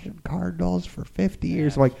been watching Cardinals for 50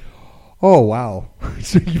 years. I'm like, oh, wow.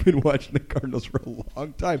 So you've been watching the Cardinals for a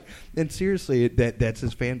long time. And seriously, that's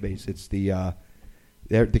his fan base. It's the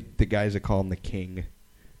guys that call him the king.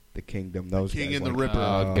 the Kingdom. Those King guys and the like- Ripper.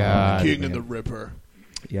 Oh, God. King man. and the Ripper.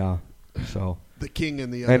 Yeah. So. The King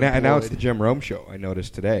and the And now it's Unemployed. the Jim Rome show. I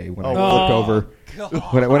noticed today when I Oh. flipped over.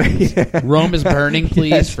 When I Rome is burning, please,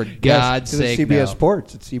 Yes, for yes, God's it's sake. CBS no.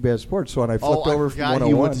 Sports. It's CBS Sports. So when I flipped over I from forgot 101,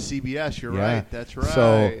 he went to CBS. You're Yeah. right. That's right.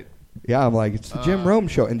 So yeah, I'm like, it's the Jim Rome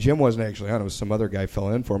show, and Jim wasn't actually on. It was some other guy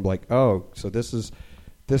filling in for him. Like, oh, so this is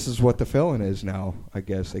what the fill-in is now. I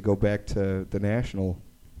guess they go back to the national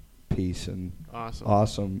piece and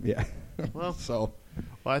Awesome. yeah. Well, So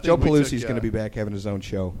Well, I think Joe we Pelusi's took, going to be back having his own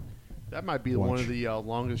show. That might be one of the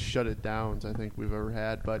longest shut it downs I think we've ever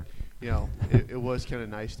had. But it was kind of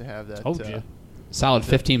nice to have that. Told you. Solid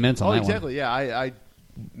 15 minutes on that exactly. Yeah, I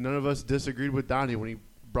none of us disagreed with Donnie when he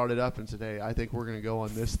brought it up and said, "Hey, I think we're going to go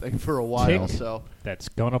on this thing for a while." Tick. So That's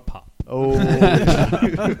gonna pop. oh,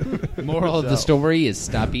 one. Moral of the So- story is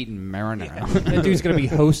stop eating marinara. That dude's gonna be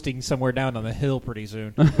hosting somewhere down on the hill pretty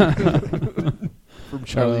soon. from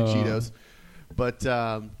Charlie Cheetos. But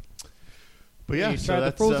yeah, so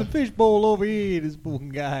that's fish bowl over here. This boom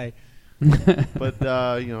guy. but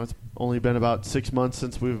it's only been about 6 months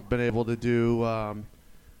since we've been able to do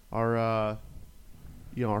our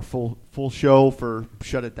full show for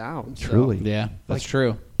Shut It Down. So- Truly. Yeah, that's Like,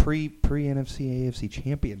 true. Pre NFC AFC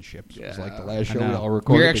championships. It was like the last I show we know. all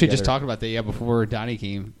recorded. We were actually just together. talking about that before Donnie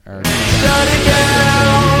came. Or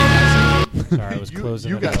Sorry, I was closing.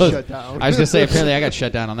 You it got up. shut down. I was gonna say apparently I got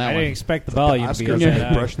shut down on that I one. didn't expect the volume to be Oscars that should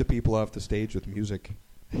high. brush the people off the stage with music.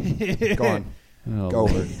 Go on. Oh, Go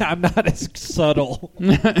over it. I'm not as subtle.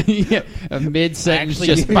 yeah, a mid sentence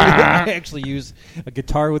just. I actually use a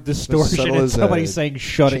guitar with distortion subtle and as somebody a saying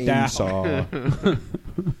 "shut it down." Chainsaw.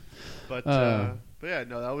 But yeah,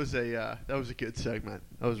 no, that was a good segment.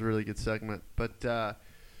 That was a really good segment. But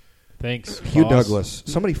Thanks, Hugh boss. Douglas.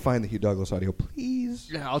 Somebody find the Hugh Douglas audio, please.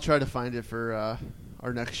 yeah, I'll try to find it for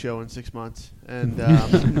our next show in 6 months. And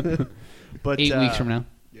but 8 weeks from now.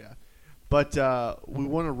 Yeah, but we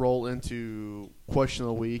want to roll into question of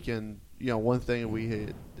the week, and one thing we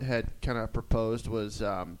had kind of proposed was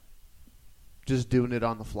just doing it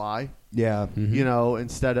on the fly. Yeah.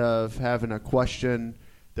 Instead of having a question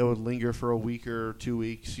that would linger for a week or 2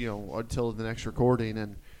 weeks, until the next recording,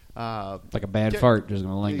 and Like a bad fart, just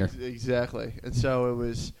going to linger. Exactly. And so it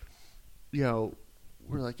was, we're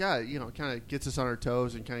like, yeah, kind of gets us on our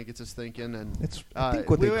toes and kind of gets us thinking. And It's, I think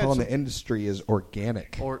what they we call in had the industry is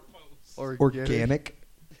organic. organic.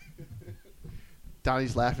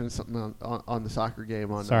 Donnie's laughing at something on the soccer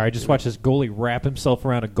game. Sorry, I just watched this goalie wrap himself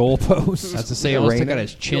around a goalpost. That's to say, let's take out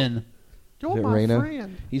his chin. You're Is it my Reyna?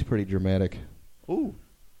 friend. He's pretty dramatic. Ooh.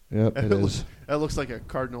 Yep, it is. That looks like a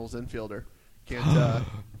Cardinals infielder. Can't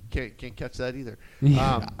catch that either.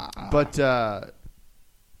 But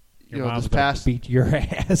Your mom's this gonna past beat your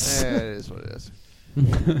ass. it is what it is.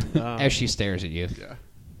 As she stares at you. Yeah.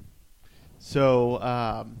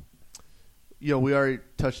 So, we already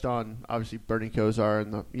touched on obviously Bernie Kosar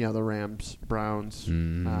and the Rams Browns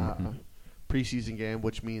preseason game,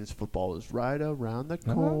 which means football is right around the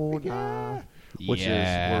corner, which is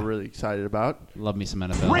we're really excited about. Love me some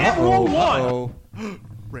NFL.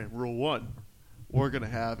 Ram Rule 1. We're gonna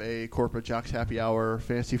have a Corporate Jocks Happy Hour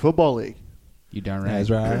Fantasy Football League. You darn right. That's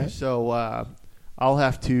right. So I'll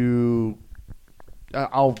have to.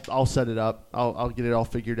 I'll set it up. I'll get it all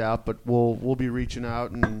figured out. But we'll be reaching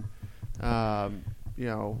out, and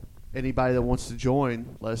anybody that wants to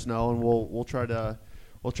join, let us know, and we'll try to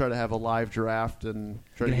have a live draft and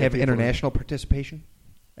try You to gonna have get people international participation?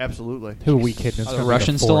 Absolutely. Who are we kidding? Are the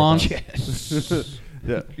Russians still on?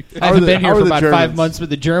 Yeah. I haven't been here for about 5 Germans? months, but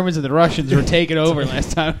the Germans and the Russians were taking over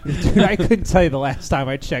last time. Dude, I couldn't tell you the last time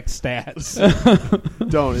I checked stats.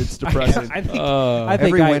 Don't. It's depressing. I think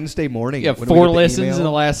Every I, Wednesday morning. Yeah, when we 4 get the listens email, in the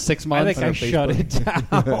last 6 I months. think I shut it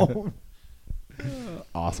down.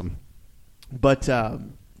 Awesome. But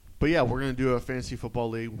yeah, we're gonna do a fantasy football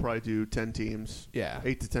league. We'll probably do 10 teams. Yeah.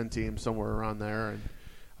 8 to 10 teams, somewhere around there. And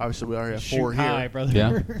obviously, we already have Shoot 4 high, here.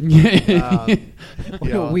 brother. Yeah.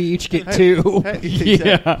 We each get 2.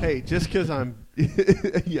 Hey, just because I'm,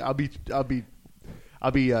 yeah, I'll be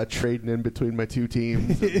trading in between my 2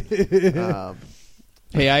 teams. And,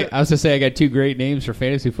 Hey, I was to say I got 2 great names for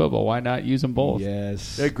fantasy football. Why not use them both?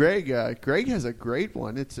 Yes. Greg has a great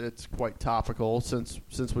one. It's quite topical since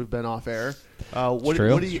we've been off air. What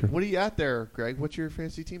true. are you at there, Greg? What's your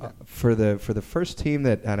fantasy team at? For the first team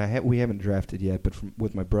that, and we haven't drafted yet, but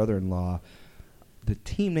with my brother-in-law, the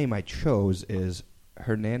team name I chose is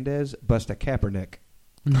Hernandez Busta Kaepernick.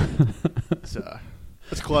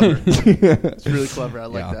 It's clever. It's really clever. I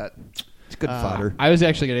like that. It's good fodder. I was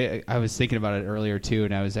thinking about it earlier too,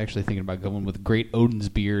 and I was actually thinking about going with Great Odin's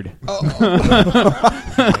Beard.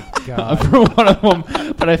 God. for one of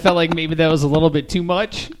them, but I felt like maybe that was a little bit too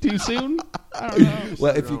much, too soon. I don't know.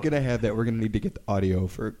 Well, if you're gonna have that, we're gonna need to get the audio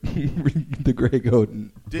for the Greg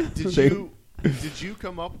Oden. Did you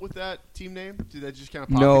come up with that team name? Did that just kind of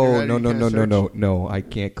pop in your head? No. I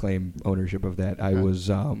can't claim ownership of that. I was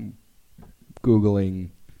Googling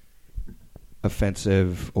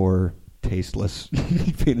offensive or tasteless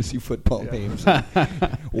fantasy football names.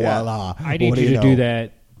 Voila! I need you to do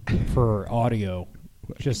that for audio,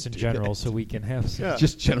 just in general, so we can have some.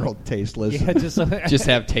 Just general tasteless. Yeah, Just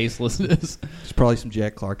have tastelessness. There's probably some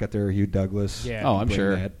Jack Clark out there, Hugh Douglas. Yeah. Oh, I'm Bring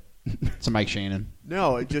sure. that. It's a Mike Shannon.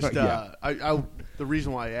 No, it just Yeah. the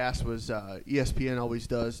reason why I asked was ESPN always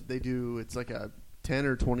does. They do it's like a $10,000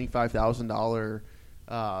 or $25,000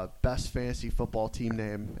 best fantasy football team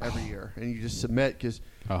name every year, and you just submit because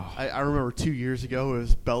I remember 2 years ago it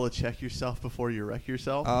was Belichick yourself before you wreck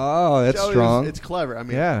yourself. Oh, that's So strong. It's clever. I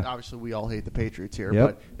mean, Yeah. obviously we all hate the Patriots here, Yep.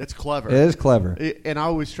 but it's clever. It is clever. And I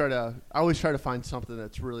always try to find something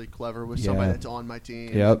that's really clever with somebody Yeah. that's on my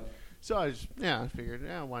team. Yep. So I figured,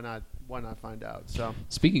 why not find out? So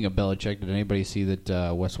Speaking of Belichick, did anybody see that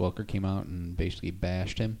Wes Welker came out and basically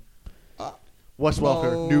bashed him? Wes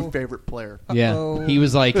Welker, new favorite player. Yeah, he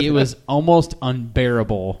was like, it was almost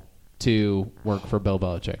unbearable to work for Bill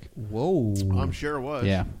Belichick. Whoa. I'm sure it was.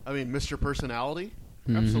 Yeah. I mean, Mr. Personality,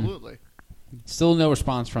 Mm-hmm. absolutely. Still no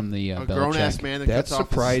response from the A Belichick. grown ass man that That's cuts off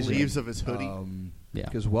the surprising. sleeves of his hoodie. Yeah.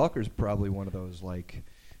 Because Welker's probably one of those, like,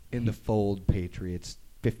 in the fold Patriots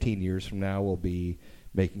 15 years from now will be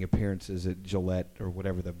making appearances at Gillette or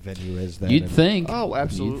whatever the venue is then. You'd and think. Oh,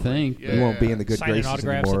 absolutely. You'd think. Yeah. He won't be in the good signing graces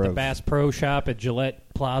autographs anymore at the of- Bass Pro Shop at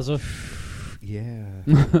Gillette Plaza. Yeah.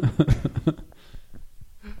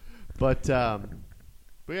 But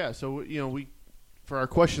yeah, so we for our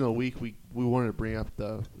question of the week we wanted to bring up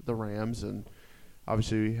the Rams, and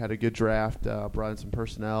obviously we had a good draft, brought in some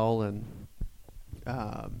personnel, and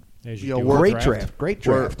As you you know, do we're- with Great draft. draft. Great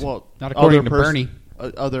we're- draft. well, Not according other to Bernie.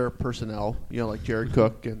 Other personnel, like Jared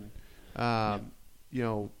Cook, and I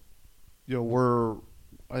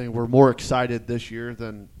think we're more excited this year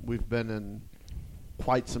than we've been in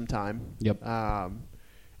quite some time. Yep.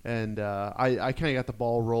 And I kind of got the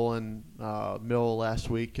ball rolling middle of last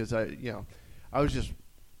week because I was just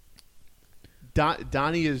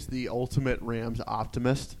Donnie is the ultimate Rams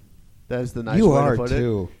optimist. That is the nice You way are, to put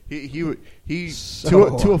too. it. He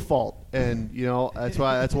So- to a fault, and that's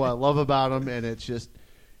what I love about him. And it's just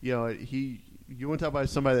you want to talk about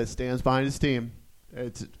somebody that stands behind his team.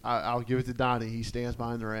 I'll give it to Donnie. He stands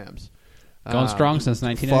behind the Rams. Going strong since far,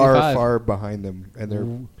 1995. far behind them. And they're,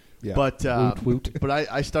 yeah. But Woot, woot. but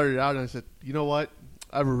I started out and I said, you know what?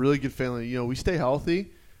 I have a really good feeling. We stay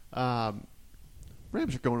healthy.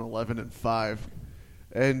 Rams are going 11-5,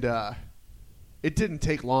 and it didn't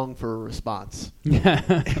take long for a response.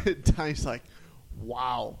 Donnie's like,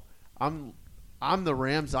 wow, I'm the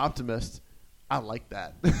Rams optimist. I like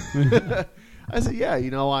that. I said, yeah,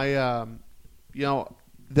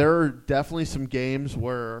 there are definitely some games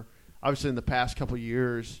where, obviously, in the past couple of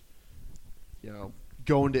years,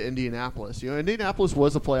 going to Indianapolis. Indianapolis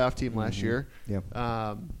was a playoff team last year.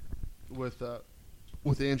 Yeah.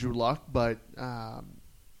 With Andrew Luck, but I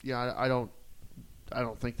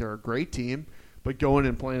don't think they're a great team. But going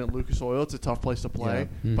and playing at Lucas Oil, it's a tough place to play.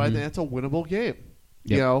 Yeah. But I Mhm. think that's a winnable game.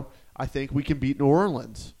 Yep. I think we can beat New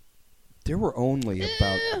Orleans. There were only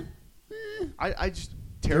about... I just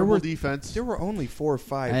terrible were- defense. There were only 4 or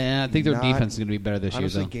 5. I think their not- defense is going to be better this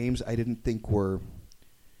honestly, year, though. games I didn't think were...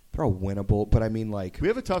 They're all winnable, but I mean, like... We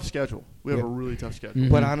have a tough schedule. We have Yeah. a really tough schedule. Mhm.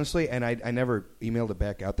 But honestly, and I never emailed it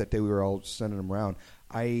back out that day. We were all sending them around.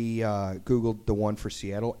 I Googled the one for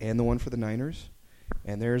Seattle and the one for the Niners,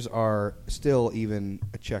 and theirs are still even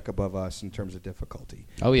a check above us in terms of difficulty.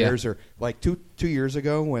 Oh, yeah. Theirs are like two years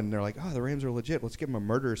ago when they're like, oh, the Rams are legit. Let's give them a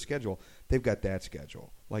murderous schedule. They've got that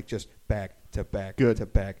schedule, like just back to back Good. to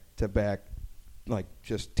back to back, like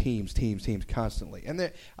just teams constantly.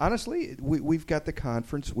 And honestly, we've got the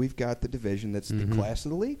conference, we've got the division that's the class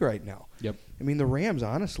of the league right now. Yep. I mean, the Rams,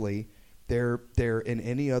 honestly, they're in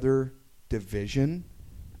any other division,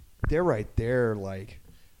 they're right there. Like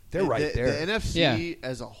they're right there. The NFC Yeah.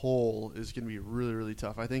 as a whole is going to be really, really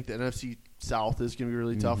tough. I think the NFC South is going to be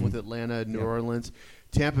really tough with Atlanta and New Yep. Orleans.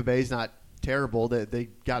 Tampa Bay's not terrible. They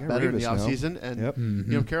got Yeah, better in the Revis now. offseason.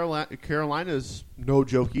 And Yep. Carolina's no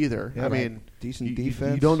joke either. Yeah, I mean, decent you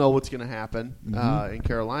defense. don't know what's going to happen in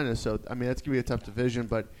Carolina. So, I mean, that's going to be a tough division.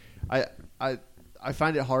 But I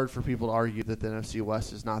find it hard for people to argue that the NFC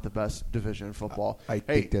West is not the best division in football. I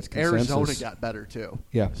think that's consensus. Arizona got better, too.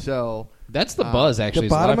 Yeah. So That's the buzz, actually. the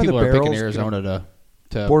is a lot of bottom of the people are picking barrel's Arizona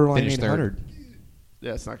to Borderline finish third. 800.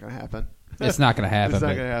 yeah, it's not going to happen. It's not going to happen. It's not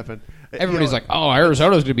but going to happen. Everybody's You know, like, "Oh,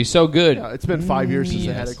 Arizona's going to be so good." yeah, it's been 5 years since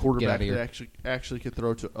they had a Yes. quarterback Get that outta actually could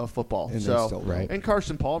throw to a football. And so, they're still right. and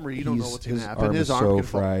Carson Palmer, you don't know what's going to happen. His His arm arm is could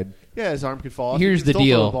so fried. fall. Yeah, his arm could fall. Here's He the can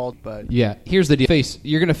still throw deal. ball, but Yeah, here's the deal.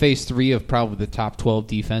 You're going to face 3 of probably the top 12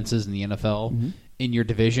 defenses in the NFL in your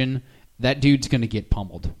division. That dude's going to get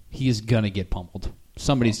pummeled. He is going to get pummeled.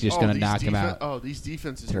 Somebody's just going to these knock him out. Oh, these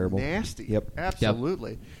defenses Terrible. are nasty. Yep.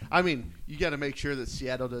 Absolutely. I mean, you got to make sure that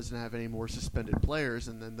Seattle doesn't have any more suspended players,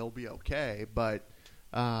 and then they'll be okay. But,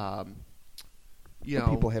 you know,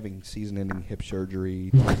 People having season-ending hip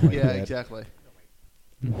surgery. Things like yeah, that. exactly.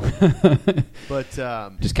 But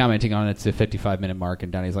Just commenting on it's the 55-minute mark,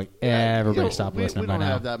 and Donnie's like, everybody you know, stop we listening by don't now.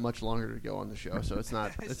 have that much longer to go on the show, so it's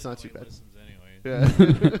not too bad. Anyway.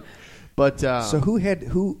 Yeah. But So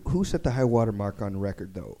who set the high water mark on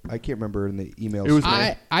record though? I can't remember in the emails. It was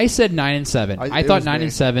me. I said 9-7. I- I it thought was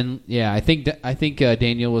 9-7. Yeah, I think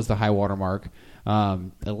Daniel was the high water mark.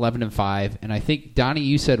 11-5, and I think Donnie,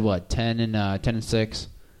 you said what? 10-6,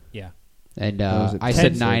 Yeah. and was it? I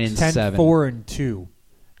said 10-6. 9-7. 10-4-2.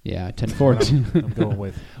 Yeah, 10-4. I'm going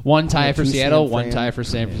with. One tie for Two Seattle, San one Fran. tie for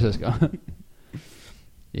San Francisco.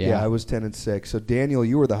 Yeah, I was 10-6. So Daniel,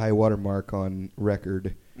 you were the high water mark on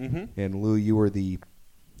record, and Lou, you were the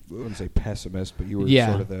I wouldn't say pessimist, but you were Yeah.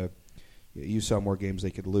 sort of the you saw more games they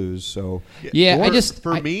could lose. So Yeah,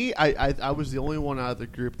 For me, I was the only one out of the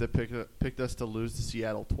group that picked us to lose to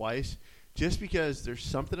Seattle twice, just because there's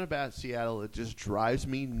something about Seattle that just drives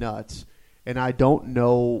me nuts, and I don't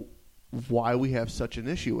know why we have such an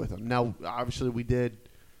issue with them. Now, obviously, we did.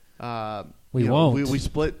 We you know, won't. We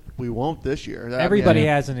split. We won't this year. Everybody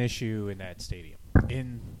Yeah. has an issue in that stadium.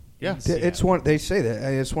 Yeah. it's one. They say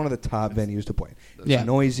that it's one of the top venues to play. It's Yeah.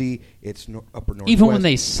 noisy. It's upper northwest. Even when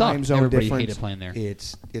they suck, time zone everybody difference. hated playing there.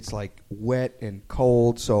 It's like wet and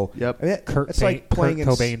cold. So Yep. I mean, it's like playing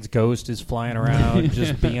Kurt Cobain's ghost is flying around,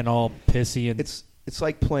 just being all pissy and It's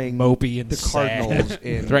like playing mopey and the sad. Cardinals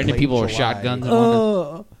in Threatening late people with July, shotguns and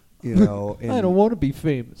whatnot. You know, and, I don't want to be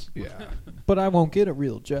famous, Yeah, but I won't get a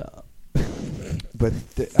real job. but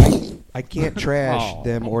I can't trash Oh.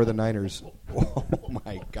 them or the Niners. Oh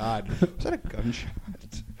my God, was that a gunshot?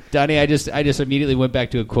 Donnie, I just immediately went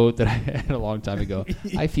back to a quote that I had a long time ago.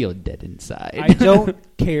 I feel dead inside. I don't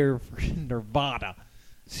care for Nirvana.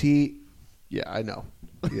 See, Yeah, I know.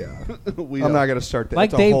 yeah, We I'm know. not going to start that.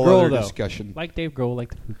 Like That's a Dave whole Grohl, other though. discussion. Like Dave Grohl, like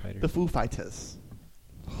the Foo Fighters. The Foo Fighters.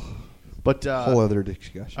 But whole other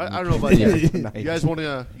discussion. I don't know about you. Tonight. You guys want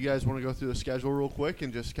to go through the schedule real quick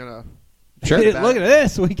and just kind of Sure. Look at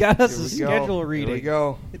this. We got us a Here we go. schedule reading. Here we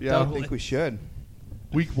go. Yeah. I think we should.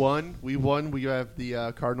 week one. We have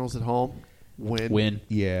the Cardinals at home. Win.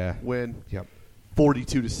 Yeah. Win. Yep.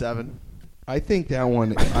 42-7. I think that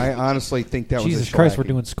one. I honestly think that was. Jesus Christ, we're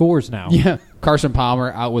doing scores now. Yeah. Carson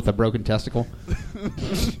Palmer out with a broken testicle.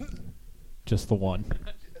 Just the one.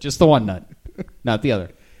 Just the one nut, not the other.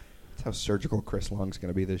 That's how surgical Chris Long's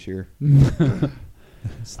going to be this year.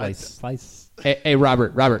 Slice. Hey,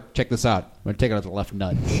 Robert, check this out. I'm going to take out the left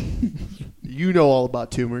nut. You know all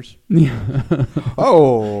about tumors.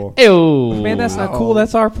 Oh, Ew. Man, that's not cool.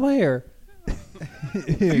 That's our player.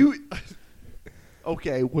 You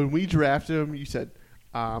okay? When we drafted him, you said,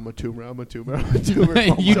 "I'm a tumor. I'm a tumor. I'm a tumor."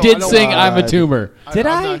 You So I did don't sing want- I'm a tumor. Did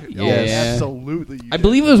I'm I? not- Yeah. Oh, absolutely. You I did.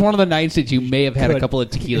 believe it was one of the nights that you may have had a Good. couple of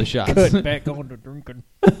tequila shots. Good. Back on to drinking.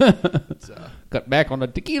 Got back on the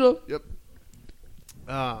tequila. Yep.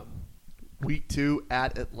 Week 2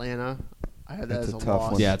 at Atlanta. I had that that's as a a tough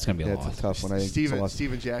loss. one. Yeah, it's gonna be a That's loss. a tough one. I think it's a Steven loss.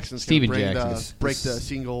 Jackson's Steven going to Jackson. break the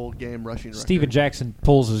single game rushing record. Steven Jackson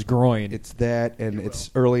pulls his groin It's that, and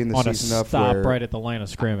it's early in the on a season enough stop where right at the line of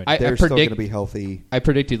scrimmage. they're I still going predict- to be healthy. I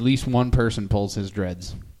predict at least one person pulls his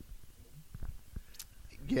dreads.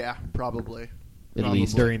 Yeah, probably. At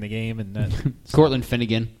least. during the game, and that Cortland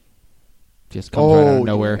Finnegan just comes right out of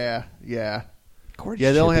nowhere. Yeah. Cordy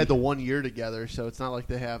Yeah, they only Shippey. had the 1 year together, so it's not like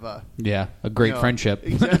they have a Yeah, a great friendship.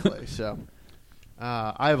 Exactly. So,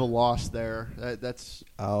 I have a loss there. That's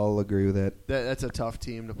I'll agree with that. a tough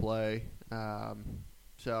team to play. But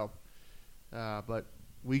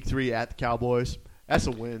week 3 at the Cowboys, that's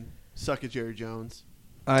a win. Suck at Jerry Jones.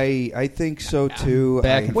 I think so too.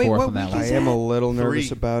 Back and Wait, forth what on that week one. I is am that? a little nervous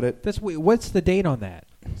 3. about it. what's the date on that?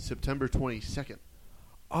 September 22nd.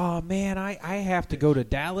 Oh man, I have to go to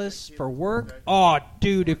Dallas for work. Oh,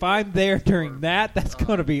 dude, if I'm there during that, that's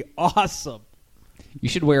gonna be awesome. You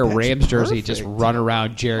should wear a That's Rams jersey and just perfect. run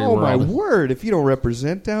around Jerry Oh my World. word! If you don't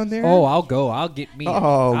represent down there, Oh, I'll go. I'll get me.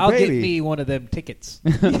 Oh, I'll get baby. me one of them tickets.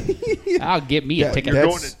 I'll get me a that- ticket.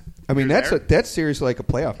 that's. I mean, you're that's seriously like a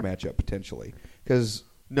playoff matchup potentially because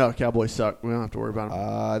No, Cowboys suck. We don't have to worry about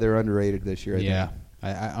them. they're underrated this year. I Yeah.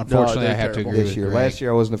 Unfortunately, they're I have to terrible. agree This with year. Greg. Last year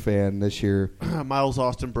I wasn't a fan. This year, Miles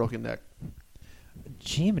Austin, broken neck.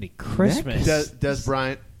 Jiminy Christmas. Des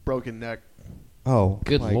Bryant, broken neck.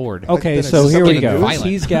 Good Lord. Okay, Then so it's here we something go. violent.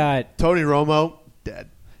 He's got Tony Romo, dead.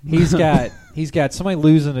 he's got somebody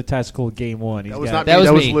losing a testicle game one. He's That was got, not That me. was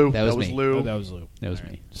That was me. Lou. That was me. Lou. Oh, that was Lou. That was All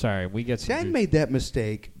me. Sorry, we get see, I some. made that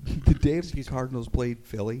mistake the day the Cardinals played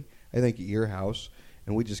Philly. I think at your house,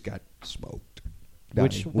 and we just got smoked.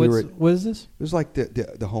 Which we were what is this? it was like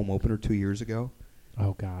the home opener 2 years ago.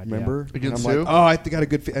 Oh God, Remember? Yeah. Against and I'm who? like, oh, I got a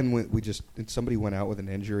good. And and somebody went out with an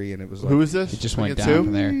injury, and it was like, Who is this? It just went Against down who?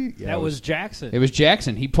 from there. Yeah, that was Jackson. It was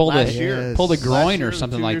Jackson. He pulled Last a year. pulled a Yes. groin Last year, or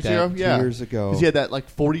something 2 like years that. ago? Yeah. 2 years ago. 'Cause he had that like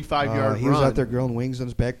 45-yard he run. was out there grilling wings on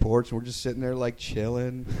his back porch, and we're just sitting there like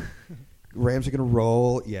chilling. Rams are gonna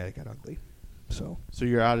roll. Yeah, it got ugly. So So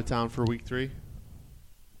you're out of town for week 3?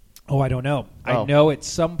 Oh, I don't know. Oh. I know at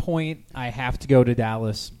some point I have to go to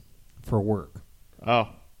Dallas for work. Oh.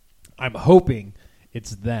 I'm hoping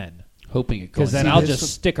it's then, Hoping it because goes. then See, I'll this just one-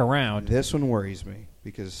 stick around. this one worries me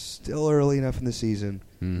because it's still early enough in the season,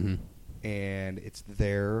 Mm-hmm. and it's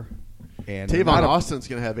there. And they're Tavon not Austin's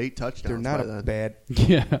going to have 8 touchdowns They're not by a then. bad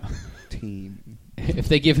Yeah. team. If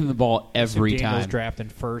they give him the ball every Daniel's time. drafting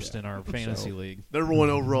first in our fantasy So. league. Number 1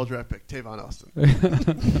 overall draft pick, Tavon Austin.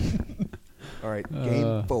 All right,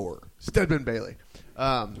 game 4. Stedman Bailey.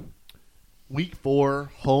 Week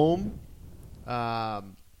 4, home.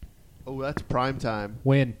 That's prime time.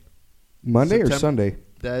 Win. Monday or September- Sunday?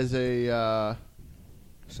 That is a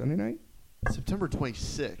Sunday night? September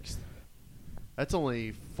 26th. That's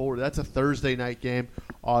only 4. That's a Thursday night game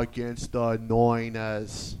against the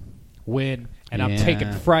Niners. Win. And I'm Yeah.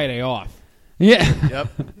 taking Friday off. Yeah. Yep,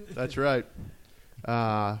 that's right.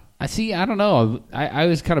 I see. I don't know. I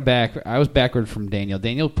was kind of back. I was backward from Daniel.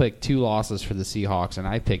 Daniel picked 2 losses for the Seahawks, and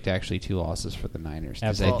I picked actually 2 losses for the Niners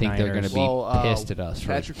because I Absolute think they're going to Niners. be pissed at us. For,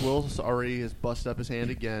 Patrick Willis already has busted up his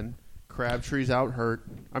hand again. Crabtree's out hurt.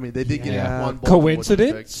 I mean, they did get Yeah. one ball.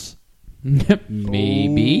 Coincidence?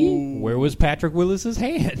 maybe Where was Patrick Willis's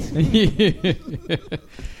hand?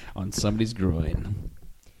 on somebody's groin.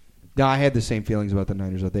 No, I had the same feelings about the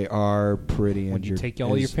Niners. They are pretty injured. When you take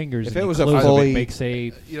all your fingers if and it you was a close fully, them, it makes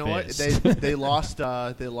a You know what? fist. They lost.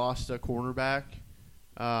 They lost a cornerback.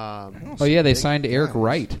 Oh yeah, they signed Eric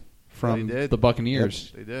Wright from They did. the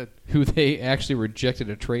Buccaneers, They did. who they actually rejected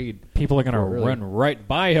a trade. People are going to Oh, really? run right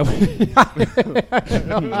by him.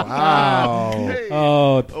 Wow. Hey.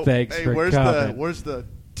 Oh, thanks hey, for where's coming. Where's the?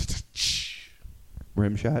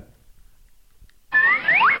 Rim shot.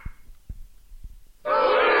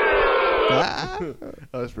 That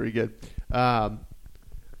was pretty good.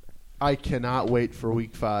 I cannot wait for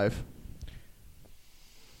week 5.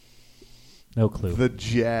 No clue. The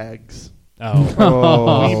Jags.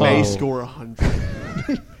 Oh. We may score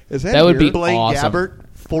 100. Is That would be weird? Blaine awesome. Gabbert,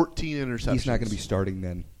 14 interceptions. He's not going to be starting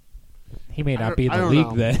then. He may I not be in don't- the I league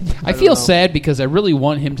don't know. then. I don't feel know. sad because I really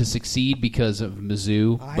want him to succeed because of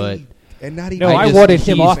Mizzou, but And not even. No, I I just- wanted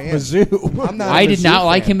him he's- off Mizzou. I'm not a I did Mizzou not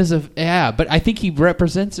like fan. him as a but I think he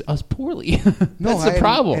represents us poorly. That's the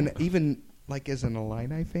problem. And even like as an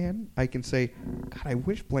Illini fan, I can say, God, I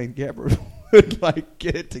wish Blaine Gabbert would like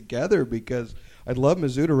get it together because I'd love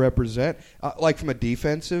Mizzou to represent, like from a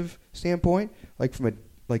defensive standpoint, like from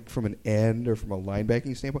an end or from a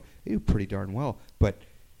linebacking standpoint, they do pretty darn well. But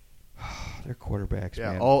their quarterbacks,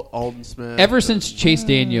 Yeah, man. Alden Smith. Ever since Chase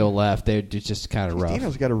Daniel left, they're just kind of rough.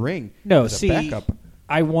 Daniel's got a ring. No, as a see, backup.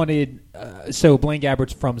 I wanted so Blaine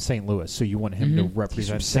Gabbert's from St. Louis, so you want him to represent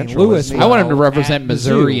He's St. from Central, Louis. isn't he? I want him to well represent at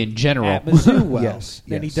Missouri Mizzou. in general. At Mizzou, well, Yes,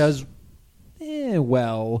 then he yes. does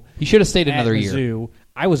well. He should have stayed at another year. Mizzou.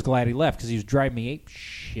 I was glad he left because he was driving me ape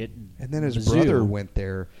shit. And then his Mizzou. brother went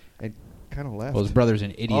there and kind of left. Well, his brother's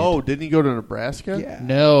an idiot. Oh, didn't he go to Nebraska? yeah.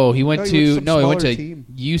 No, he went No, he to went to some he went smaller to team.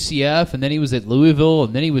 UCF, and then he was at Louisville,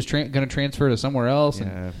 and then he was going to transfer to somewhere else.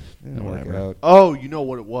 And Yeah, it didn't work whatever. out. Oh, you know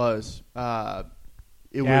what it was?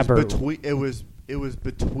 It was Gabbert. between. It was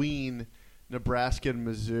between Nebraska and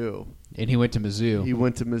Mizzou. and he went to Mizzou. He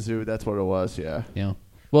went to Mizzou. That's what it was. Yeah. Yeah.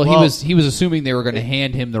 Well, Well, he was assuming they were going to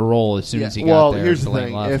hand him the role as soon as he got well, there. here's the Delane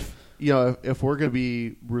thing: left. if we're going to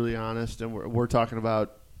be really honest, and we're talking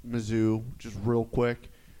about Mizzou, just real quick,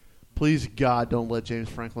 please God, don't let James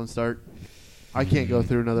Franklin start. I can't go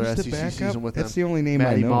through another Who's the SEC backup? season with That's him. the only name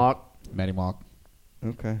Matty I know. Mock. Matty Mock.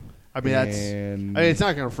 Okay. I mean, And- it's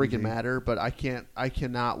not going to freaking matter, but I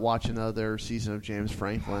cannot watch another season of James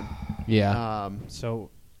Franklin. Yeah. So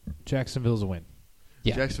Jacksonville's a win.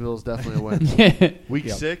 Yeah. Jacksonville's definitely a win. Yeah, Week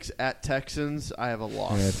Yep. 6 at Texans, I have a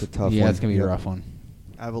loss. Yeah, it's a tough one. it's going to be Yep. a rough one.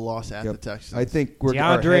 I have a loss at Yep. the Texans. I think our DeAndre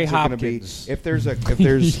heads are gonna Hopkins. Be, if there's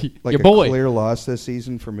like Your a boy. clear loss this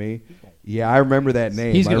season for me, Yeah, I remember that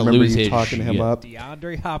name. He's I gonna remember lose you his talking him shit. up.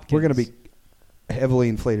 DeAndre Hopkins. We're going to be heavily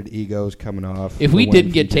inflated egos coming off. If the we win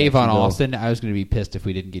didn't get from Tavon Jacksonville. Austin, I was going to be pissed if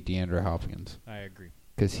we didn't get DeAndre Hopkins I agree.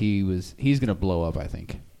 because he's going to blow up. I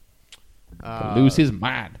think Uh, lose his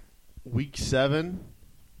mind. Week 7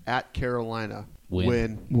 at Carolina.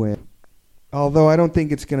 Win. Although I don't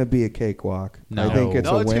think it's going to be a cakewalk. No. I think it's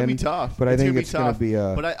No, a it's win. going to be tough. But I think gonna it's going to be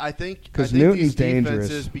a. But I think 'cause these Newton's dangerous.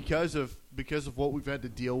 defenses, because of what we've had to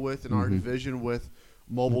deal with in our division with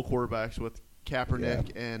mobile quarterbacks with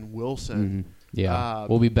Kaepernick and Wilson. Yeah,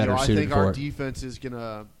 we'll be better I suited think for our it. defense is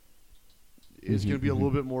gonna be a little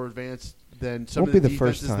bit more advanced than some Won't of the be the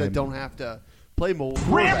first defenses that time. don't have to play mobile.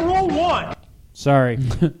 quarterbacks. Sorry.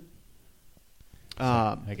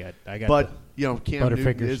 Um, I got. but Cam Newton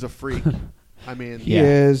Butterfingers. is a freak. I mean, He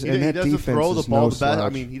is, and he that doesn't defense throw the is ball no the best. I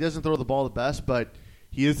slouch. mean, he doesn't throw the ball the best, but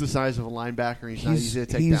he is the size of a linebacker. And he's not easy to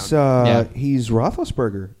take he's down. he's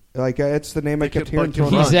Roethlisberger. Like it's the name I kept hearing. but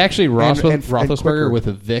thrown He's around. actually And Roethlisberger quicker. with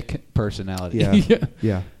a Vic personality. Yeah.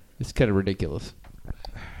 Yeah. It's kind of ridiculous.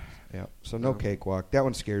 Yeah. So no cakewalk. That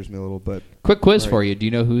one scares me a little bit. Quick quiz Right. for you. Do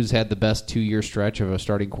you know who's had the best 2-year stretch of a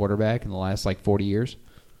starting quarterback in the last 40 years?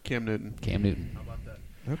 Cam Newton. Cam Newton.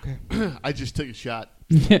 Okay. I just took a shot.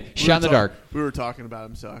 Shot in the dark. We were talking about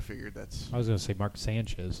him, so I figured that's. I was going to say Mark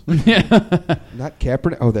Sanchez. Not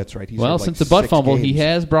Kaepernick. Oh, that's right. He's Well, had like since the butt 6 fumble, he games.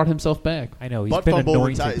 has brought himself back. I know he's Butt been fumble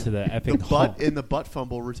anointed retired. to the effing The butt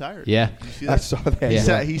fumble retired. Yeah. Did you see I that? saw that.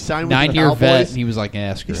 Yeah. He signed with the 9-year Cowboys. vet, and he was like,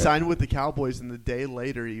 screw He it. signed with the Cowboys, and the day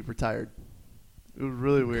later he retired. It was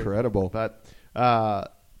really weird. Incredible. But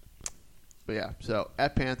yeah. So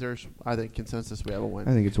at Panthers, I think consensus we have a win.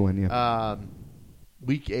 I think it's a win. Yeah.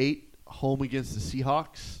 Week 8, home against the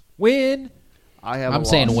Seahawks. Win. I have. I'm a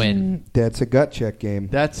saying loss. win. That's a gut check game.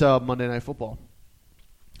 That's Monday Night Football.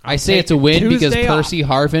 I say it's a win Tuesday because off. Percy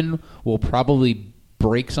Harvin will probably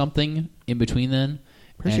break something in between then,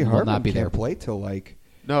 Percy and will Harvin not be can't there. play till like.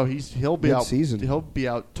 No, he'll be out. Mid-season. He'll be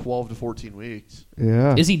out 12 to 14 weeks.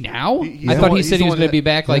 Yeah. Is he now? He's I the thought one- he he's said the he was one going to that- be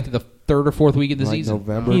back like the 3rd or 4th week of the like season.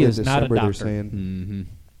 November He to is not a December, they're doctor. saying. Mm-hmm.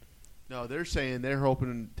 No, they're saying they're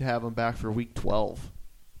hoping to have him back for week 12.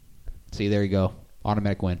 See, there you go.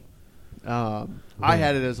 Automatic win. I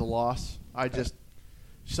had it as a loss. I just.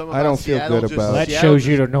 I don't feel Seattle good just- about- That Seattle shows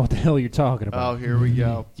you just- don't know what the hell you're talking Oh, about. here we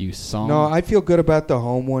go. You saw. No, I feel good about the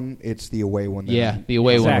home one. It's the away one. that Yeah, I'm the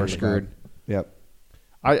away one we're Exactly. screwed. Yep.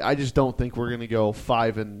 I just don't think we're going to go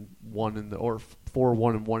 5-1 in the or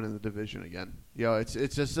 4-1-1 in the division again.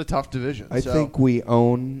 It's just a tough division. I So- think we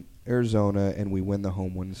own Arizona and we win the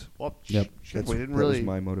home ones. Well, Yep. shit, That's- we didn't that was really.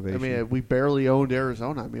 my motivation. I mean, we barely owned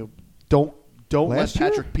Arizona. I mean, don't let Last year?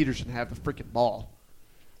 Patrick Peterson have the freaking ball.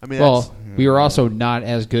 I mean, Well, we were also not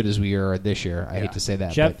as good as we are this year. I Yeah. hate to say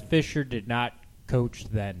that. Jeff but Fisher did not coach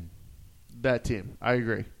then. that team. I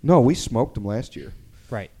agree. No, we smoked them last year.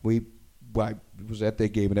 Right. I was at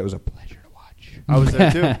that game and it was a pleasure to watch. I was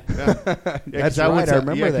there too. Yeah. That's right. I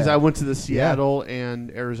remember because that. I went to the Seattle and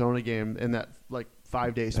Arizona game in that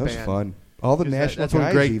 5-day span. That was fun. All the national That's when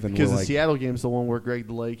guys Greg, even were because the like, Seattle game's the one where Greg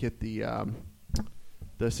the Lake hit the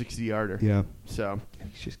 60-yarder. yeah. So, He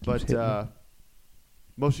just keeps but hitting them.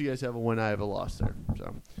 most of you guys have a win. I have a loss there.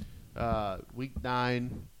 So, week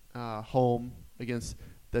 9, home against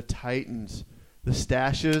the Titans. The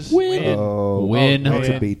Stashes Win. Oh, Win. That's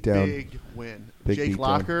a Win. beatdown. Big win. Big Jake beatdown.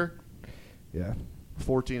 Locker, Yeah.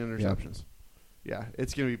 14 interceptions. Yeah,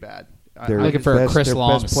 it's gonna be bad. They're- I'm looking for a best- Chris their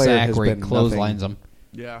Long best player sack has where he been clotheslines nothing. him.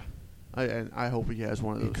 Yeah, and I hope he has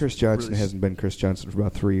one of those. Chris Johnson really hasn't been Chris Johnson for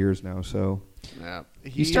about 3 years now, so Yeah,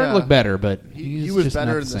 He's starting to look better, but He he's was just better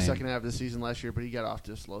not in the same. second half of the season last year, but he got off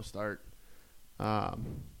to a slow start.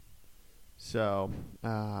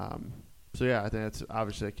 So yeah, I think that's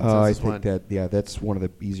obviously a I consensus think win. that's one of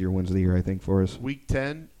the easier wins of the year, I think, for us. Week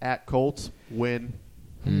 10 at Colts win.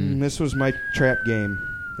 This was my trap game.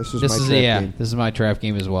 This was This my is trap yeah. game. This is my trap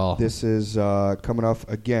game as well. This is coming off,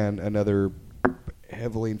 again, another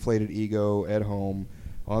heavily inflated ego at home,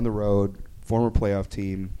 on the road, former playoff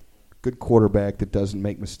team, good quarterback that doesn't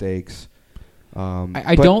make mistakes.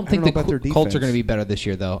 I but don't think know the about their Colts are going to defense. be better this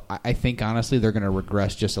year, though. I think, honestly, they're going to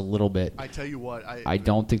regress just a little bit. I tell you what, I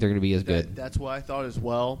don't think they're going to be as good. That's what I thought as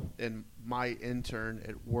well. And my intern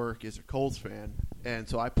at work is a Colts fan, and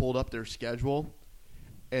so I pulled up their schedule,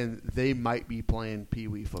 and they might be playing Pee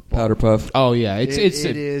Wee football. Powder Puff. Oh, yeah. It is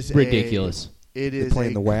is ridiculous. It is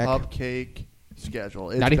playing a the WAC? cupcake schedule.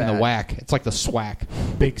 It's Not even bad. the whack. It's like the SWAC.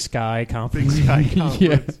 Big Sky Big Conference. Sky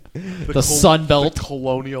Conference. The Sun Belt. The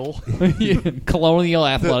Colonial. Colonial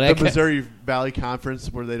Athletic. The Missouri Valley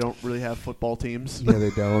Conference, where they don't really have football teams. Yeah, they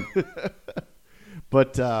don't.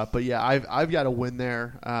 But yeah, I've got to win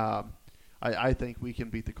there. I think we can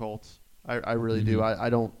beat the Colts. I really do. I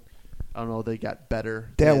don't know. They got better.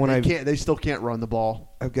 They still can't run the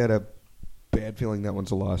ball. I've got a bad feeling that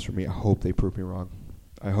one's a loss for me. I hope they prove me wrong.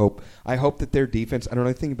 I hope that their defense. I don't know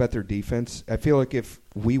anything about their defense. I feel like if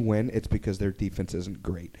we win, it's because their defense isn't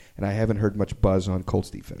great, and I haven't heard much buzz on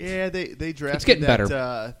Colts defense. Yeah, they drafted getting better.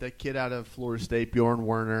 That kid out of Florida State, Bjorn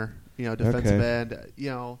Werner. Defensive end.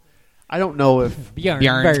 I don't know if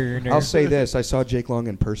Bjorn. I'll say this: I saw Jake Long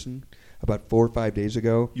in person about 4 or 5 days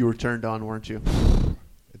ago. you were turned on, weren't you?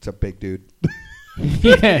 It's a big dude.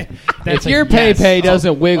 Yeah. If your pay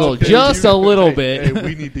doesn't wiggle just a little bit. Hey,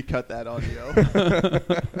 we need to cut that audio.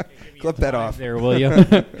 Clip that off. There, will you? We're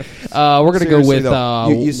going to go Seriously, with though,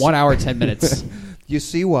 you 1 hour, 10 minutes. You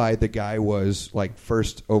see why the guy was like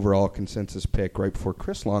first overall consensus pick right before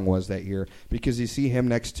Chris Long was that year, because you see him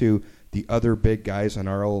next to the other big guys on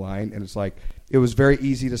our O-line, and it's like it was very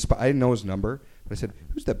easy to spot. I didn't know his number, but I said,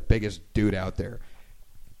 who's the biggest dude out there?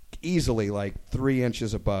 Easily like 3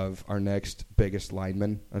 inches above our next biggest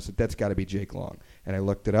lineman. I said, that's got to be Jake Long. And I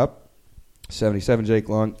looked it up. 77 Jake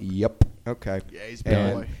Long. Yep. Okay. Yeah, he's a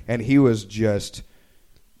big boy. And he was just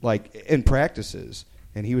like in practices,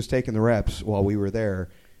 and he was taking the reps while we were there.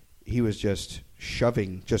 He was just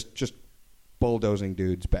shoving, just bulldozing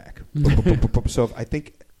dudes back. So I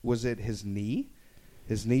think, was it his knee?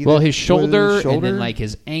 Well, his shoulder, and then like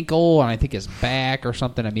his ankle, and I think his back or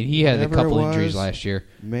something. I mean, he had a couple injuries last year.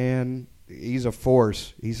 Man, he's a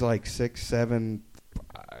force. He's like 6'7",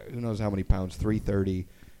 who knows how many pounds, 330,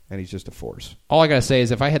 and he's just a force. All I got to say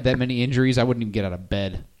is if I had that many injuries, I wouldn't even get out of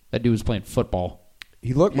bed. That dude was playing football.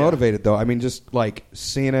 He looked motivated, though. I mean, just like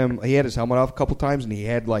seeing him, he had his helmet off a couple times, and he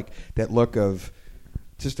had like that look of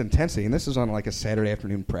just intensity. And this is on like a Saturday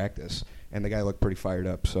afternoon practice, and the guy looked pretty fired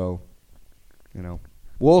up. So,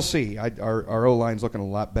 we'll see. Our O-line's looking a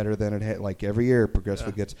lot better than it had. Like every year,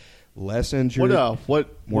 progressively gets less injured.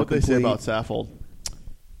 What they say about Saffold?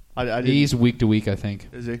 He's week to week, I think.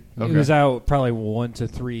 Is he? Okay. He was out probably 1 to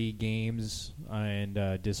 3 games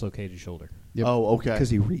and dislocated shoulder. Yep. Oh, okay. Because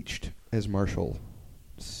he reached, as Marshall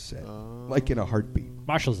said, like in a heartbeat.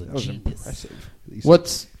 Marshall's a That was genius. impressive.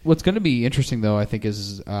 What's going to be interesting, though, I think,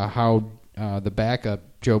 is how the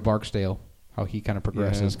backup, Joe Barksdale, how he kind of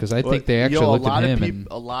progresses. Because I think they actually looked at him.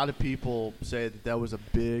 A lot of people say that was a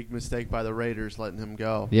big mistake by the Raiders letting him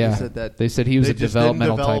go. Yeah. They said he was a just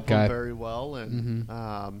developmental didn't develop type guy. him very well,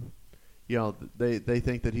 and they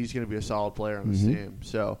think that he's going to be a solid player on this team.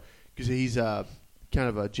 So because he's kind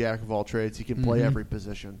of a jack of all trades, he can play every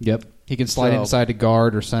position. Yep, he can slide inside to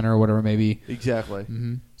guard or center or whatever it may be. Exactly.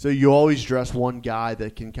 So you always dress one guy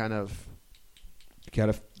that can kind of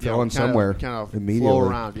throw in somewhere, kind of immediately. flow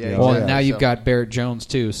around. Yeah. Well, exactly. and now you've got Barrett Jones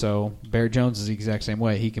too. So Barrett Jones is the exact same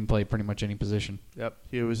way. He can play pretty much any position. Yep,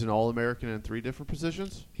 he was an All-American in 3 different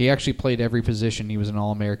positions. He actually played every position. He was an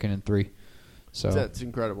All-American in 3. So that's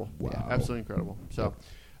incredible. Wow. Yeah, absolutely incredible. So,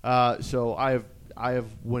 so I have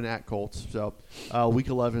win at Colts. So week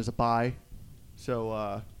 11 is a bye. So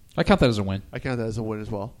I count that as a win. I count that as a win as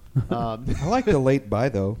well. I like the late bye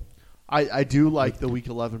though. I do like the week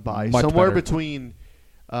 11 bye. Much Somewhere better. between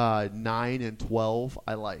 9 and 12,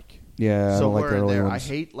 I like. Yeah, I don't like somewhere the in early there. ones. I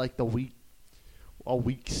hate like the week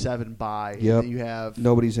 7 bye. Yep. You have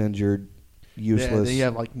Nobody's injured, useless. Then you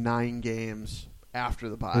have like 9 games after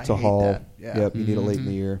the bye. It's a I hate haul. that. Yeah. Yep, you need it late in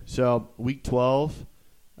the year. So week 12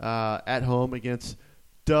 at home against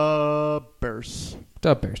the Bears.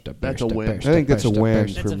 That's a win. I think that's a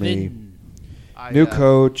win for me. New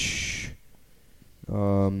coach.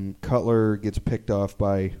 Cutler gets picked off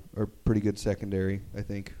by a pretty good secondary, I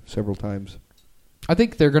think, several times. I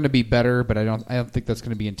think they're going to be better, but I don't think that's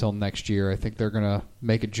going to be until next year. I think they're going to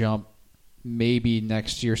make a jump maybe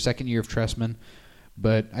next year, second year of Tressman.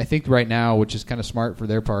 But I think right now, which is kind of smart for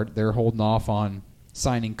their part, they're holding off on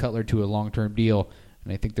signing Cutler to a long-term deal,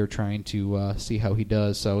 and I think they're trying to see how he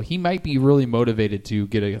does. So he might be really motivated to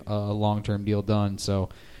get a long-term deal done. So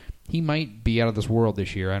he might be out of this world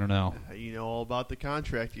this year. I don't know. You know all about the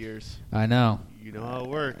contract years. I know. You know how it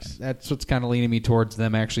works. That's what's kind of leaning me towards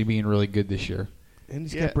them actually being really good this year. And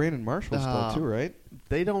he's got Brandon Marshall still too, right?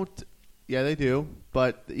 They don't. Yeah, they do.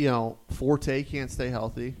 But Forte can't stay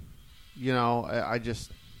healthy. I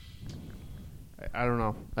don't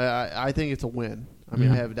know. I think it's a win. I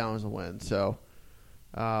mean, I have it down as a win. So,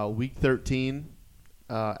 week 13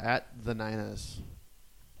 at the Niners.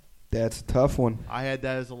 That's a tough one. I had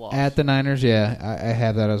that as a loss. At the Niners, yeah. I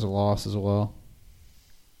have that as a loss as well.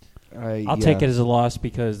 I'll take it as a loss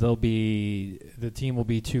because the team will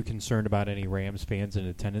be too concerned about any Rams fans in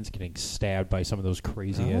attendance getting stabbed by some of those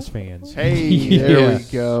crazy-ass fans. Hey, there we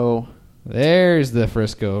go. There's the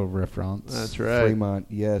Frisco reference. That's right. Fremont,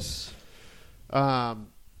 yes.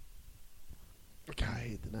 God, I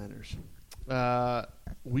hate the Niners.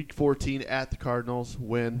 Week 14 at the Cardinals.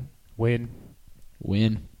 Win. Win.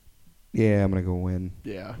 Yeah, I'm gonna go win.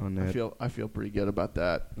 Yeah, On that. I feel pretty good about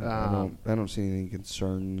that. I don't see anything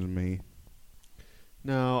concerns me.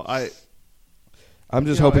 No, I'm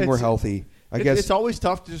just You know, hoping we're it's- healthy. I It's- guess it's always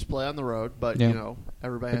tough to just play on the road, but Yeah.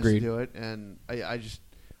 everybody has Agreed. to do it. And I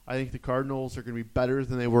think the Cardinals are going to be better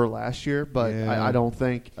than they were last year, but Yeah. I don't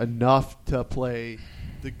think enough to play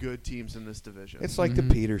the good teams in this division. it's like the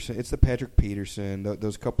Peterson. It's the Patrick Peterson.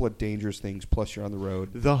 Those couple of dangerous things. Plus, you're on the road.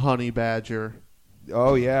 the Honey Badger.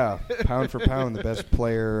 Oh yeah, pound for pound, the best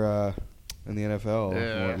player in the NFL.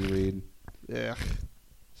 Yeah. What you read. Yeah,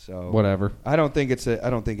 So Whatever. I don't think it's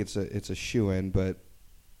a shoe-in, but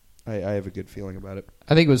I have a good feeling about it.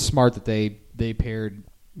 I think it was smart that they paired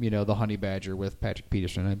the Honey Badger with Patrick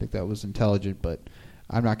Peterson. I think that was intelligent, but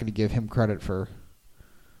I'm not going to give him credit for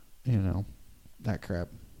that crap.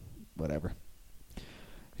 Whatever.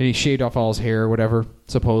 And he shaved off all his hair or whatever,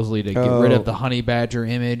 supposedly to get rid of the Honey Badger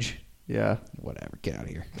image. yeah. Whatever. Get out of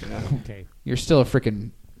here. Okay. You're still a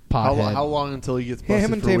freaking pothead. How long until he gets Yeah, busted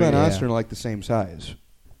him and for Tavon weed? Austin are like the same size.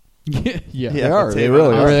 yeah. They are. They Tavon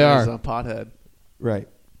really Austin are. They are. is a pothead. Right.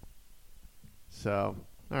 So,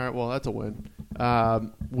 all right, well, that's a win.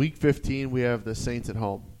 Week 15, we have the Saints at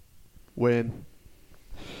home. Win.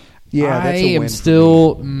 Yeah, I that's a win am for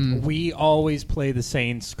still. me. We always play the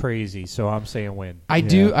Saints crazy, so I'm saying win. I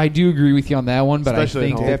do agree with you on that one, but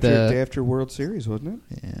Especially I think at that Day after World Series, wasn't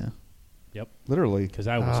it? yeah. Yep. Literally. Because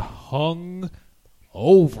I was hung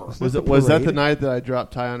over. Was that parade? the night that I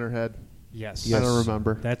dropped Ty on her head? Yes. I don't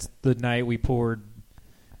remember. That's the night we poured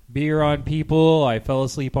beer on people. I fell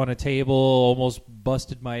asleep on a table, almost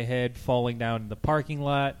busted my head falling down in the parking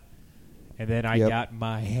lot. And then I got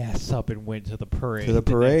my ass up and went to the parade. To the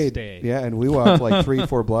parade. next day. Yeah, and we walked like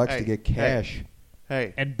 3-4 blocks Hey, to get cash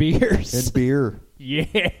Hey, And beers. and beer. Yeah.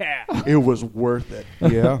 it was worth it.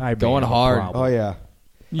 Yeah. I may Going have a hard. problem. Oh yeah.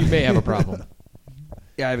 You may have a problem.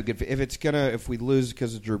 Yeah, I have a good. If we lose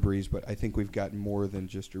because of Drew Brees, but I think we've gotten more than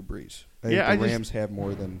just Drew Brees. I think Yeah, the I just- Rams have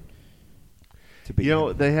more than to beat. You know,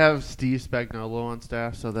 him. they have Steve Spagnuolo on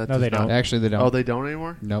staff, so that No, does they not- don't. Actually, they don't. Oh, they don't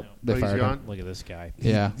anymore? Nope. They Oh, he's fired gone? him. Look at this guy.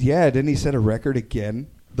 Yeah. Yeah, didn't he set a record again?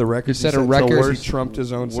 The record He set a record. He trumped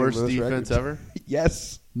his own St. Worst Louis defense records. ever?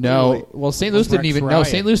 Yes. No. Really. Well, St. Louis didn't Rex even. Ryan. No,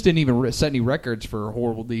 St. Louis didn't even set any records for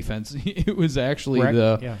horrible defense. It was actually Rex-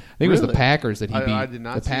 the. yeah. I think it was the Really? Packers that he beat. I did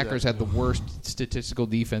not The see Packers that. had the worst statistical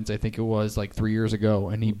defense. I think it was like 3 years ago,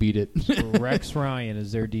 and he beat it. Rex Ryan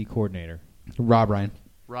is their D coordinator. Rob Ryan,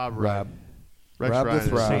 Rob. Rob. Rex Rob the Ryan is-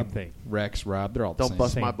 Throb. Same thing. Rex, Rob. They're all the Don't same.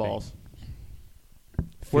 bust Same my thing. balls.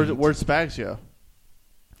 Where's Spags go?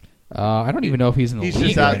 I don't even know if he's in the He's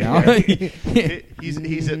league just out right now.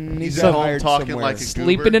 He's at He's home hired talking somewhere. like a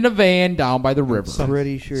Sleeping goober. in a van down by the river.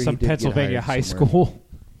 Pretty sure he Some did get Pennsylvania hired high somewhere. school.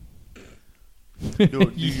 No,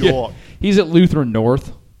 New Yeah. York. He's at Lutheran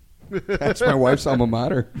North. That's my wife's alma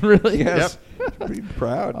mater. Really? Yes. Pretty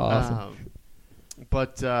proud. Awesome.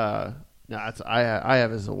 But no, I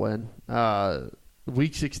have as a win.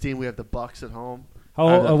 Week 16, we have the Bucks at home. Oh,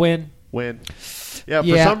 a win. Win. Yeah,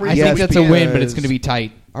 Yeah, for some reason, I think Yes, that's a win, but it's because going to be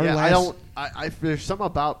tight. Our yeah, last, I don't. There's something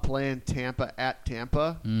about playing Tampa at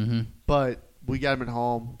Tampa, but we got them at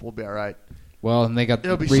home. We'll be all right. Well, and they got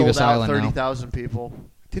It'll be Revis sold out, Island now. 30,000 people.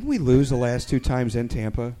 Didn't we lose the last 2 times in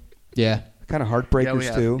Tampa? Yeah. Kind of Yeah, we heartbreakers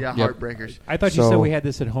have. too. Yeah, Yep. heartbreakers. I thought you So- said we had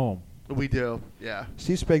this at home. We do. Yeah.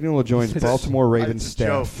 Steve Spagnuolo joins Baltimore Ravens It's a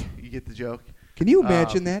joke. staff. You get the joke. Can you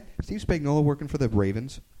imagine that? Steve Spagnuolo working for the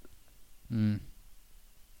Ravens?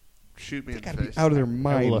 Shoot me They in got the to be face. out of their I will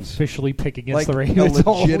minds. officially pick against Like the a Ravens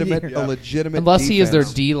all legitimate, year. a legitimate. Unless he is their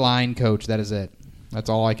defense. D-line coach, that is it. That's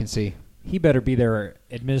all I can see. He better be their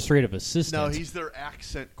administrative assistant. No, he's their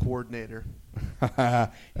accent coordinator. He's the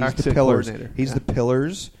Accent pillars. coordinator. He's Yeah. the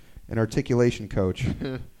pillars and articulation coach.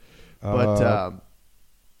 But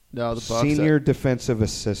no, the Bucks. Senior defensive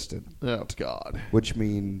assistant, Oh God. which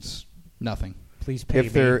means Nothing. Please pay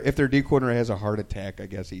if their D coordinator has a heart attack, I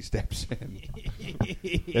guess he steps in.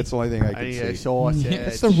 That's the only thing I I can need see. a sausage.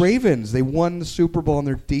 It's the Ravens. They won the Super Bowl on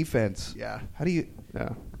their defense. Yeah. How do you? Yeah.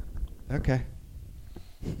 Okay,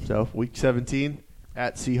 So week 17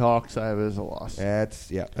 at Seahawks, I have it as a loss. that's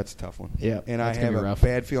a tough one. Yeah, and I that's gonna have be a rough.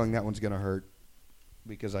 bad feeling that one's going to hurt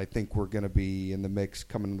because I think we're going to be in the mix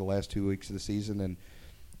coming in the last 2 weeks of the season, and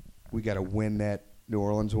we got to win that New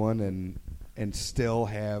Orleans one and still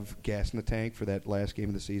have gas in the tank for that last game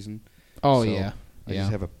of the season. Oh, So yeah. I Yeah.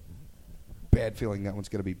 just have a bad feeling that one's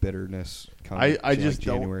going to be bitterness. I Coming just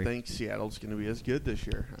January. don't think Seattle's going to be as good this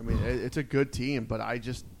year. I mean, it's a good team, but I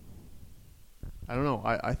don't know.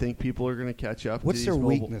 I think people are going to catch up. What's to their these mobile-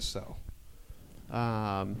 weakness though?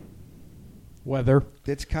 Weather.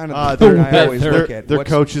 It's kind of their, the thing I always their, look at. their What's-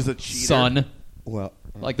 coach is a cheater. Sun, Well,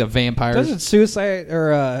 like the vampires. Doesn't suicide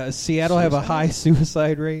or Seattle have a high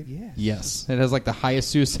suicide rate? yes. Yes, it has like the highest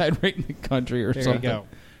suicide rate in the country or There something. you go.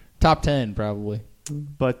 Top 10 probably.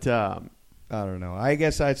 But I don't know. I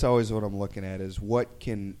guess that's always what I'm looking at is what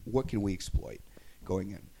can we exploit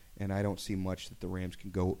going in, and I don't see much that the Rams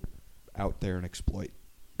can go out there and exploit.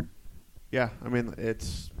 yeah, I mean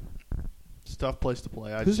it's a tough place to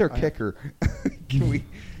play. Who's our kicker? Could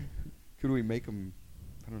we make him?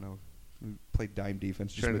 I don't know. Play dime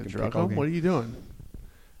defense. Just Trying make to him kick drug all him? game. What are you doing?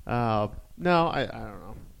 No, I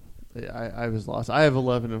don't know. I was lost. I have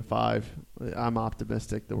 11-5. I'm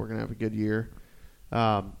optimistic that we're gonna have a good year.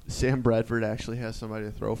 Sam Bradford actually has somebody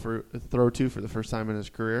to throw to for the first time in his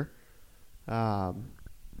career.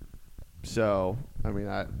 So I mean,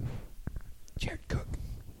 Jared Cook.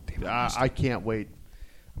 I can't wait.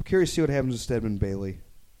 I'm curious to see what happens with Stedman Bailey.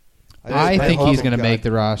 I think love he's him, going to God. make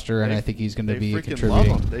the roster, and They- I think he's going to They be freaking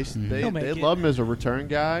contributing. love him. They He'll make it. love him as a return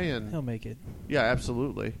guy, and He'll make it. yeah,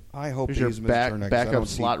 absolutely. I hope He's he your uses him as a turn, 'cause I backup don't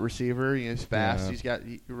see- slot receiver. He's fast. Yeah.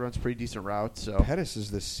 He runs pretty decent routes. So Pettis is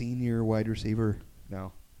the senior wide receiver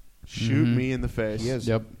now. shoot Mhm. me in the face. He is.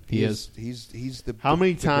 Yep, he is. He's the. How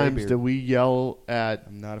many the times graybeard. did we yell at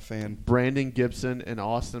I'm not a fan. Brandon Gibson and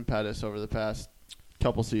Austin Pettis over the past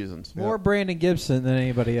couple seasons? More Brandon Gibson than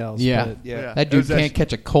anybody else. Yeah. but Yeah. That It dude was can't actually-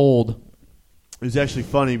 catch a cold. It was actually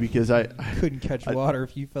funny because I couldn't catch water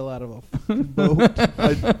if you fell out of a fucking boat.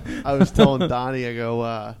 I was telling Donnie, I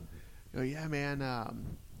go, yeah, man,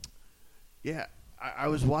 yeah, I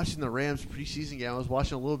was watching the Rams preseason game. I was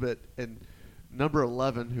watching a little bit, and number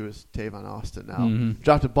 11, who is Tavon Austin now, Mhm.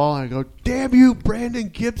 dropped a ball, and I go, damn you, Brandon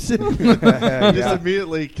Gibson. Just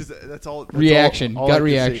immediately, because that's all. Reaction. all Gut I could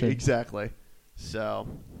see. reaction. Exactly. So,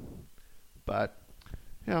 but,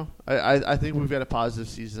 you know, I think we've got a positive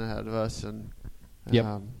season ahead of us, and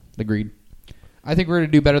Yep. Agreed. I think we're going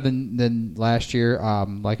to do better than last year.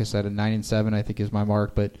 Like I said, a 9-7 I think is my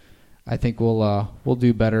mark, but I think we'll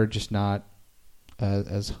do better, just not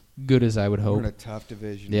as good as I would We're hope. in a tough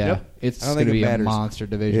division. Yeah, Yep. it's I don't going to think it be a matters. monster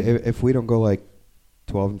division. If we don't go like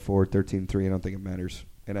 12-4, 13-3, I don't think it matters,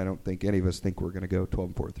 and I don't think any of us think we're going to go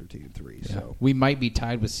 12-4, 13-3. Yeah. So We might be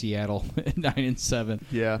tied with Seattle at 9-7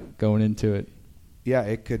 yeah. going into it. yeah,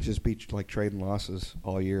 it could just be like trading losses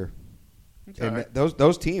all year. Okay. And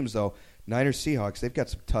those teams though, Niners, Seahawks, they've got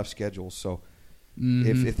some tough schedules. So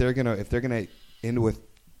Mhm. if they're gonna end with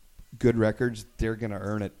good records, they're gonna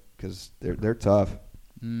earn it because they're tough.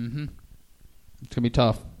 Mm-hmm. It's going to be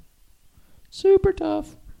tough. Super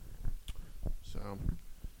tough.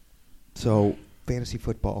 So fantasy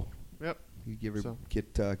football, Yep. you So-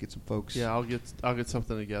 get some folks. Yeah, I'll get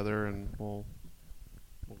something together, and we'll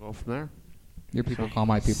go from there. Your people call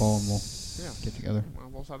my people, and we'll Yeah. get together.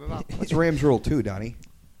 We'll set it up. What's Rams rule 2, Donnie?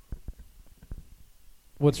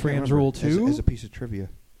 What's Can't Rams remember. Rule 2? As a piece of trivia.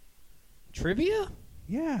 Trivia?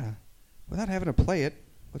 Yeah, without having to play it.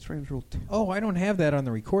 What's Rams rule 2? Oh, I don't have that on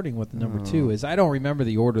the recording. What the number Oh. 2 is? I don't remember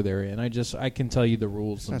the order they're in. I can tell you the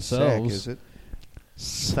rules It's not themselves. sack,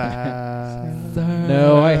 is it?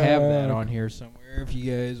 No, I have that on here somewhere. If you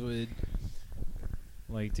guys would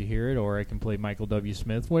like to hear it, or I can play Michael W.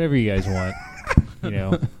 Smith, whatever you guys want. You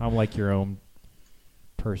know, I'm like your own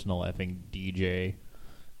personal effing DJ.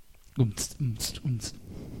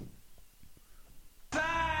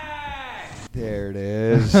 There it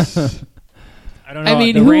is. I don't know. I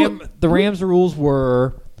mean, the Rams rules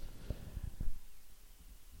were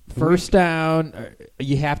first down.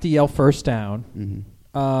 You have to yell first down.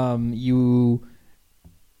 Mm-hmm.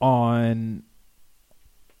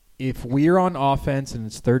 If we're on offense and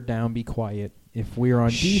it's third down, be quiet. If we're on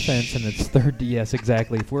defense and it's yes,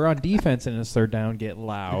 exactly. If we're on defense and it's third down, get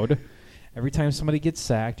loud. Every time somebody gets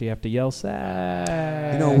sacked, you have to yell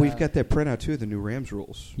sack. You know, we've got that printout too, the new Rams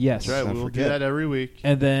rules. Yes. That's right. Not We'll do forget. that every week.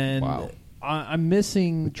 And then Wow. I'm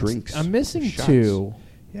missing With drinks, I'm missing shots. 2.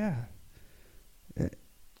 Yeah.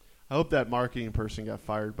 I hope that marketing person got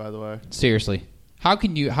fired. By the way, Seriously, how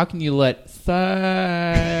can you let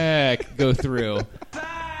Thack go through?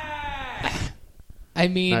 I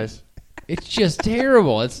mean, nice. it's just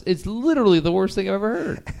terrible. It's literally the worst thing I've ever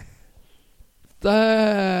heard.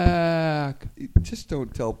 Thack. Just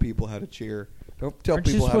don't tell people how to cheer. Don't tell Aren't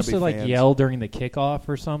you people how to supposed be to like fans. yell during the kickoff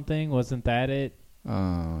or something? Wasn't that it?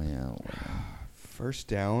 Oh yeah. First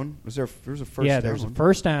down? There was a first down? Yeah, there's a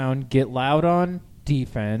first down. Get loud on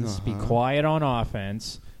defense. Be Uh-huh. quiet on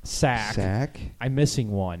offense. Sack. Sack? I'm missing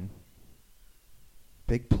one.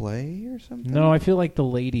 Big play or something? No, I feel like the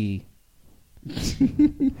lady.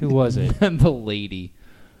 Who was it? The lady.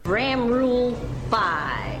 Ram Rule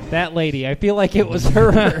 5. That lady, I feel like it was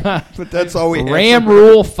her. But that's all we have. Ram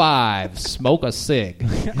Rule 5. Smoke a cig.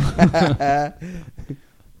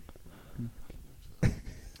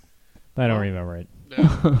 I don't remember it.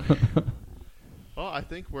 Well, I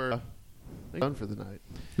think we're done for the night.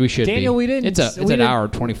 We should Daniel, be. we didn't. It's we an didn't- hour,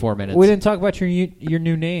 24 minutes. We didn't talk about your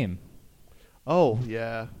new name. Oh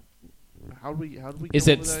yeah. How do we? Is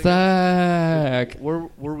come it up with that again? Stack?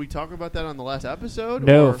 Were we talking about that on the last episode?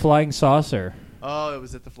 No, or? Flying Saucer. Oh, it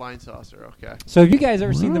was at the Flying Saucer. Okay. So have you guys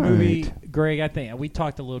ever seen the movie, Right. Greg? I think we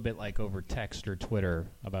talked a little bit like over text or Twitter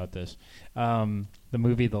about this. The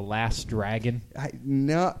movie The Last Dragon.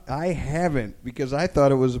 I haven't, because I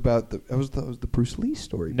thought it was about the Bruce Lee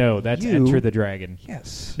story. No, that's You- Enter the Dragon.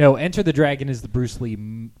 Yes. No, Enter the Dragon is the Bruce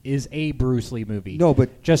Lee a Bruce Lee movie. No,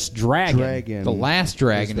 but just Dragon. The Last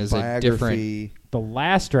Dragon the is a different. biography. The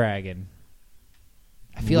Last Dragon.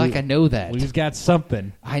 I feel like I know that. We've got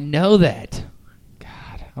something. I know that.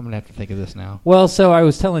 God, I'm gonna have to think of this now. Well, so I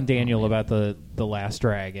was telling Daniel about the Last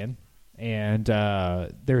Dragon, and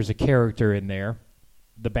there's a character in there,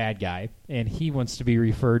 the bad guy, and he wants to be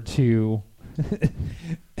referred to.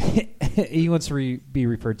 He wants to be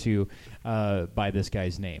referred to by this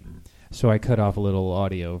guy's name. So I cut off a little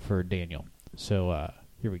audio for Daniel. So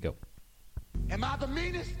here we go. Am I the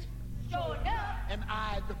meanest? Sure enough. Am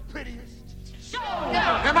I the prettiest? Sure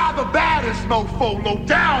enough. Am I the baddest mofo low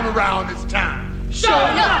down around this town? Sure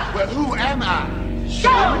enough. Well, who am I?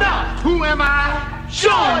 Sure enough. Who am I?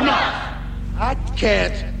 Sure enough. I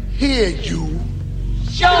can't hear you.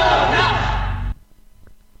 Sure enough.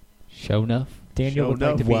 Show enough. Daniel would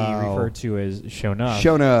like to be referred to as Shonuff.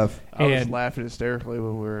 Shonuff. I was And- laughing hysterically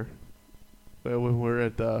when we were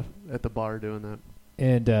at the bar doing that.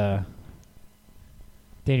 And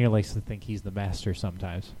Daniel likes to think he's the master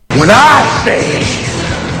sometimes. When I say,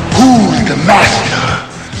 who's the master?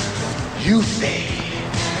 You say,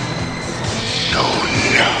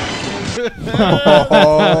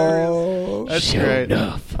 Oh. That's Show great.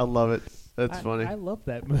 enough. I love it. That's funny. I love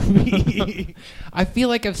that movie. I feel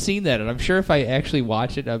like I've seen that, and I'm sure if I actually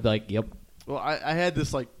watch it, I'd be like, "Yep." Well, I had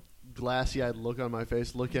this like glassy-eyed look on my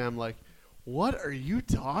face, looking at him like, "What are you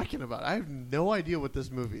talking about? I have no idea what this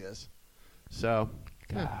movie is." So,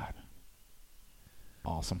 God,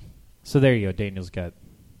 awesome. So there you go. Daniel's got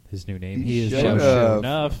his new name. He is Shonuff.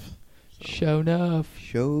 Shonuff. Show enough.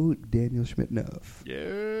 Show Daniel Schmidt enough.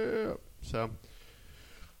 yeah. So,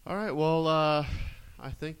 all right. Well, I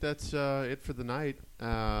think that's it for the night.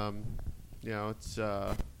 It's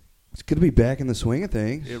It's good to be back in the swing of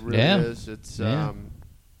things. it really Yeah. is. It's Yeah.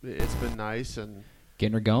 it's been nice, and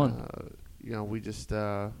Getting her going. we just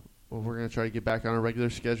we're gonna try to get back on a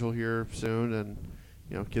regular schedule here soon, and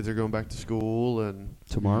kids are going back to school and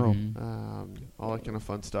Tomorrow. all that kind of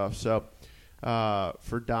fun stuff. So,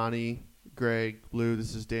 for Donnie, Greg, Lou,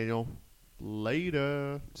 this is Daniel.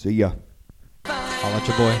 Later. See ya. I'll let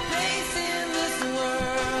your boy.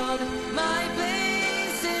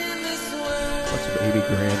 What's Baby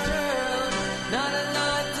Grant?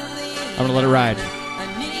 I'm gonna let it ride.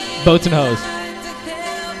 Boats and hoes.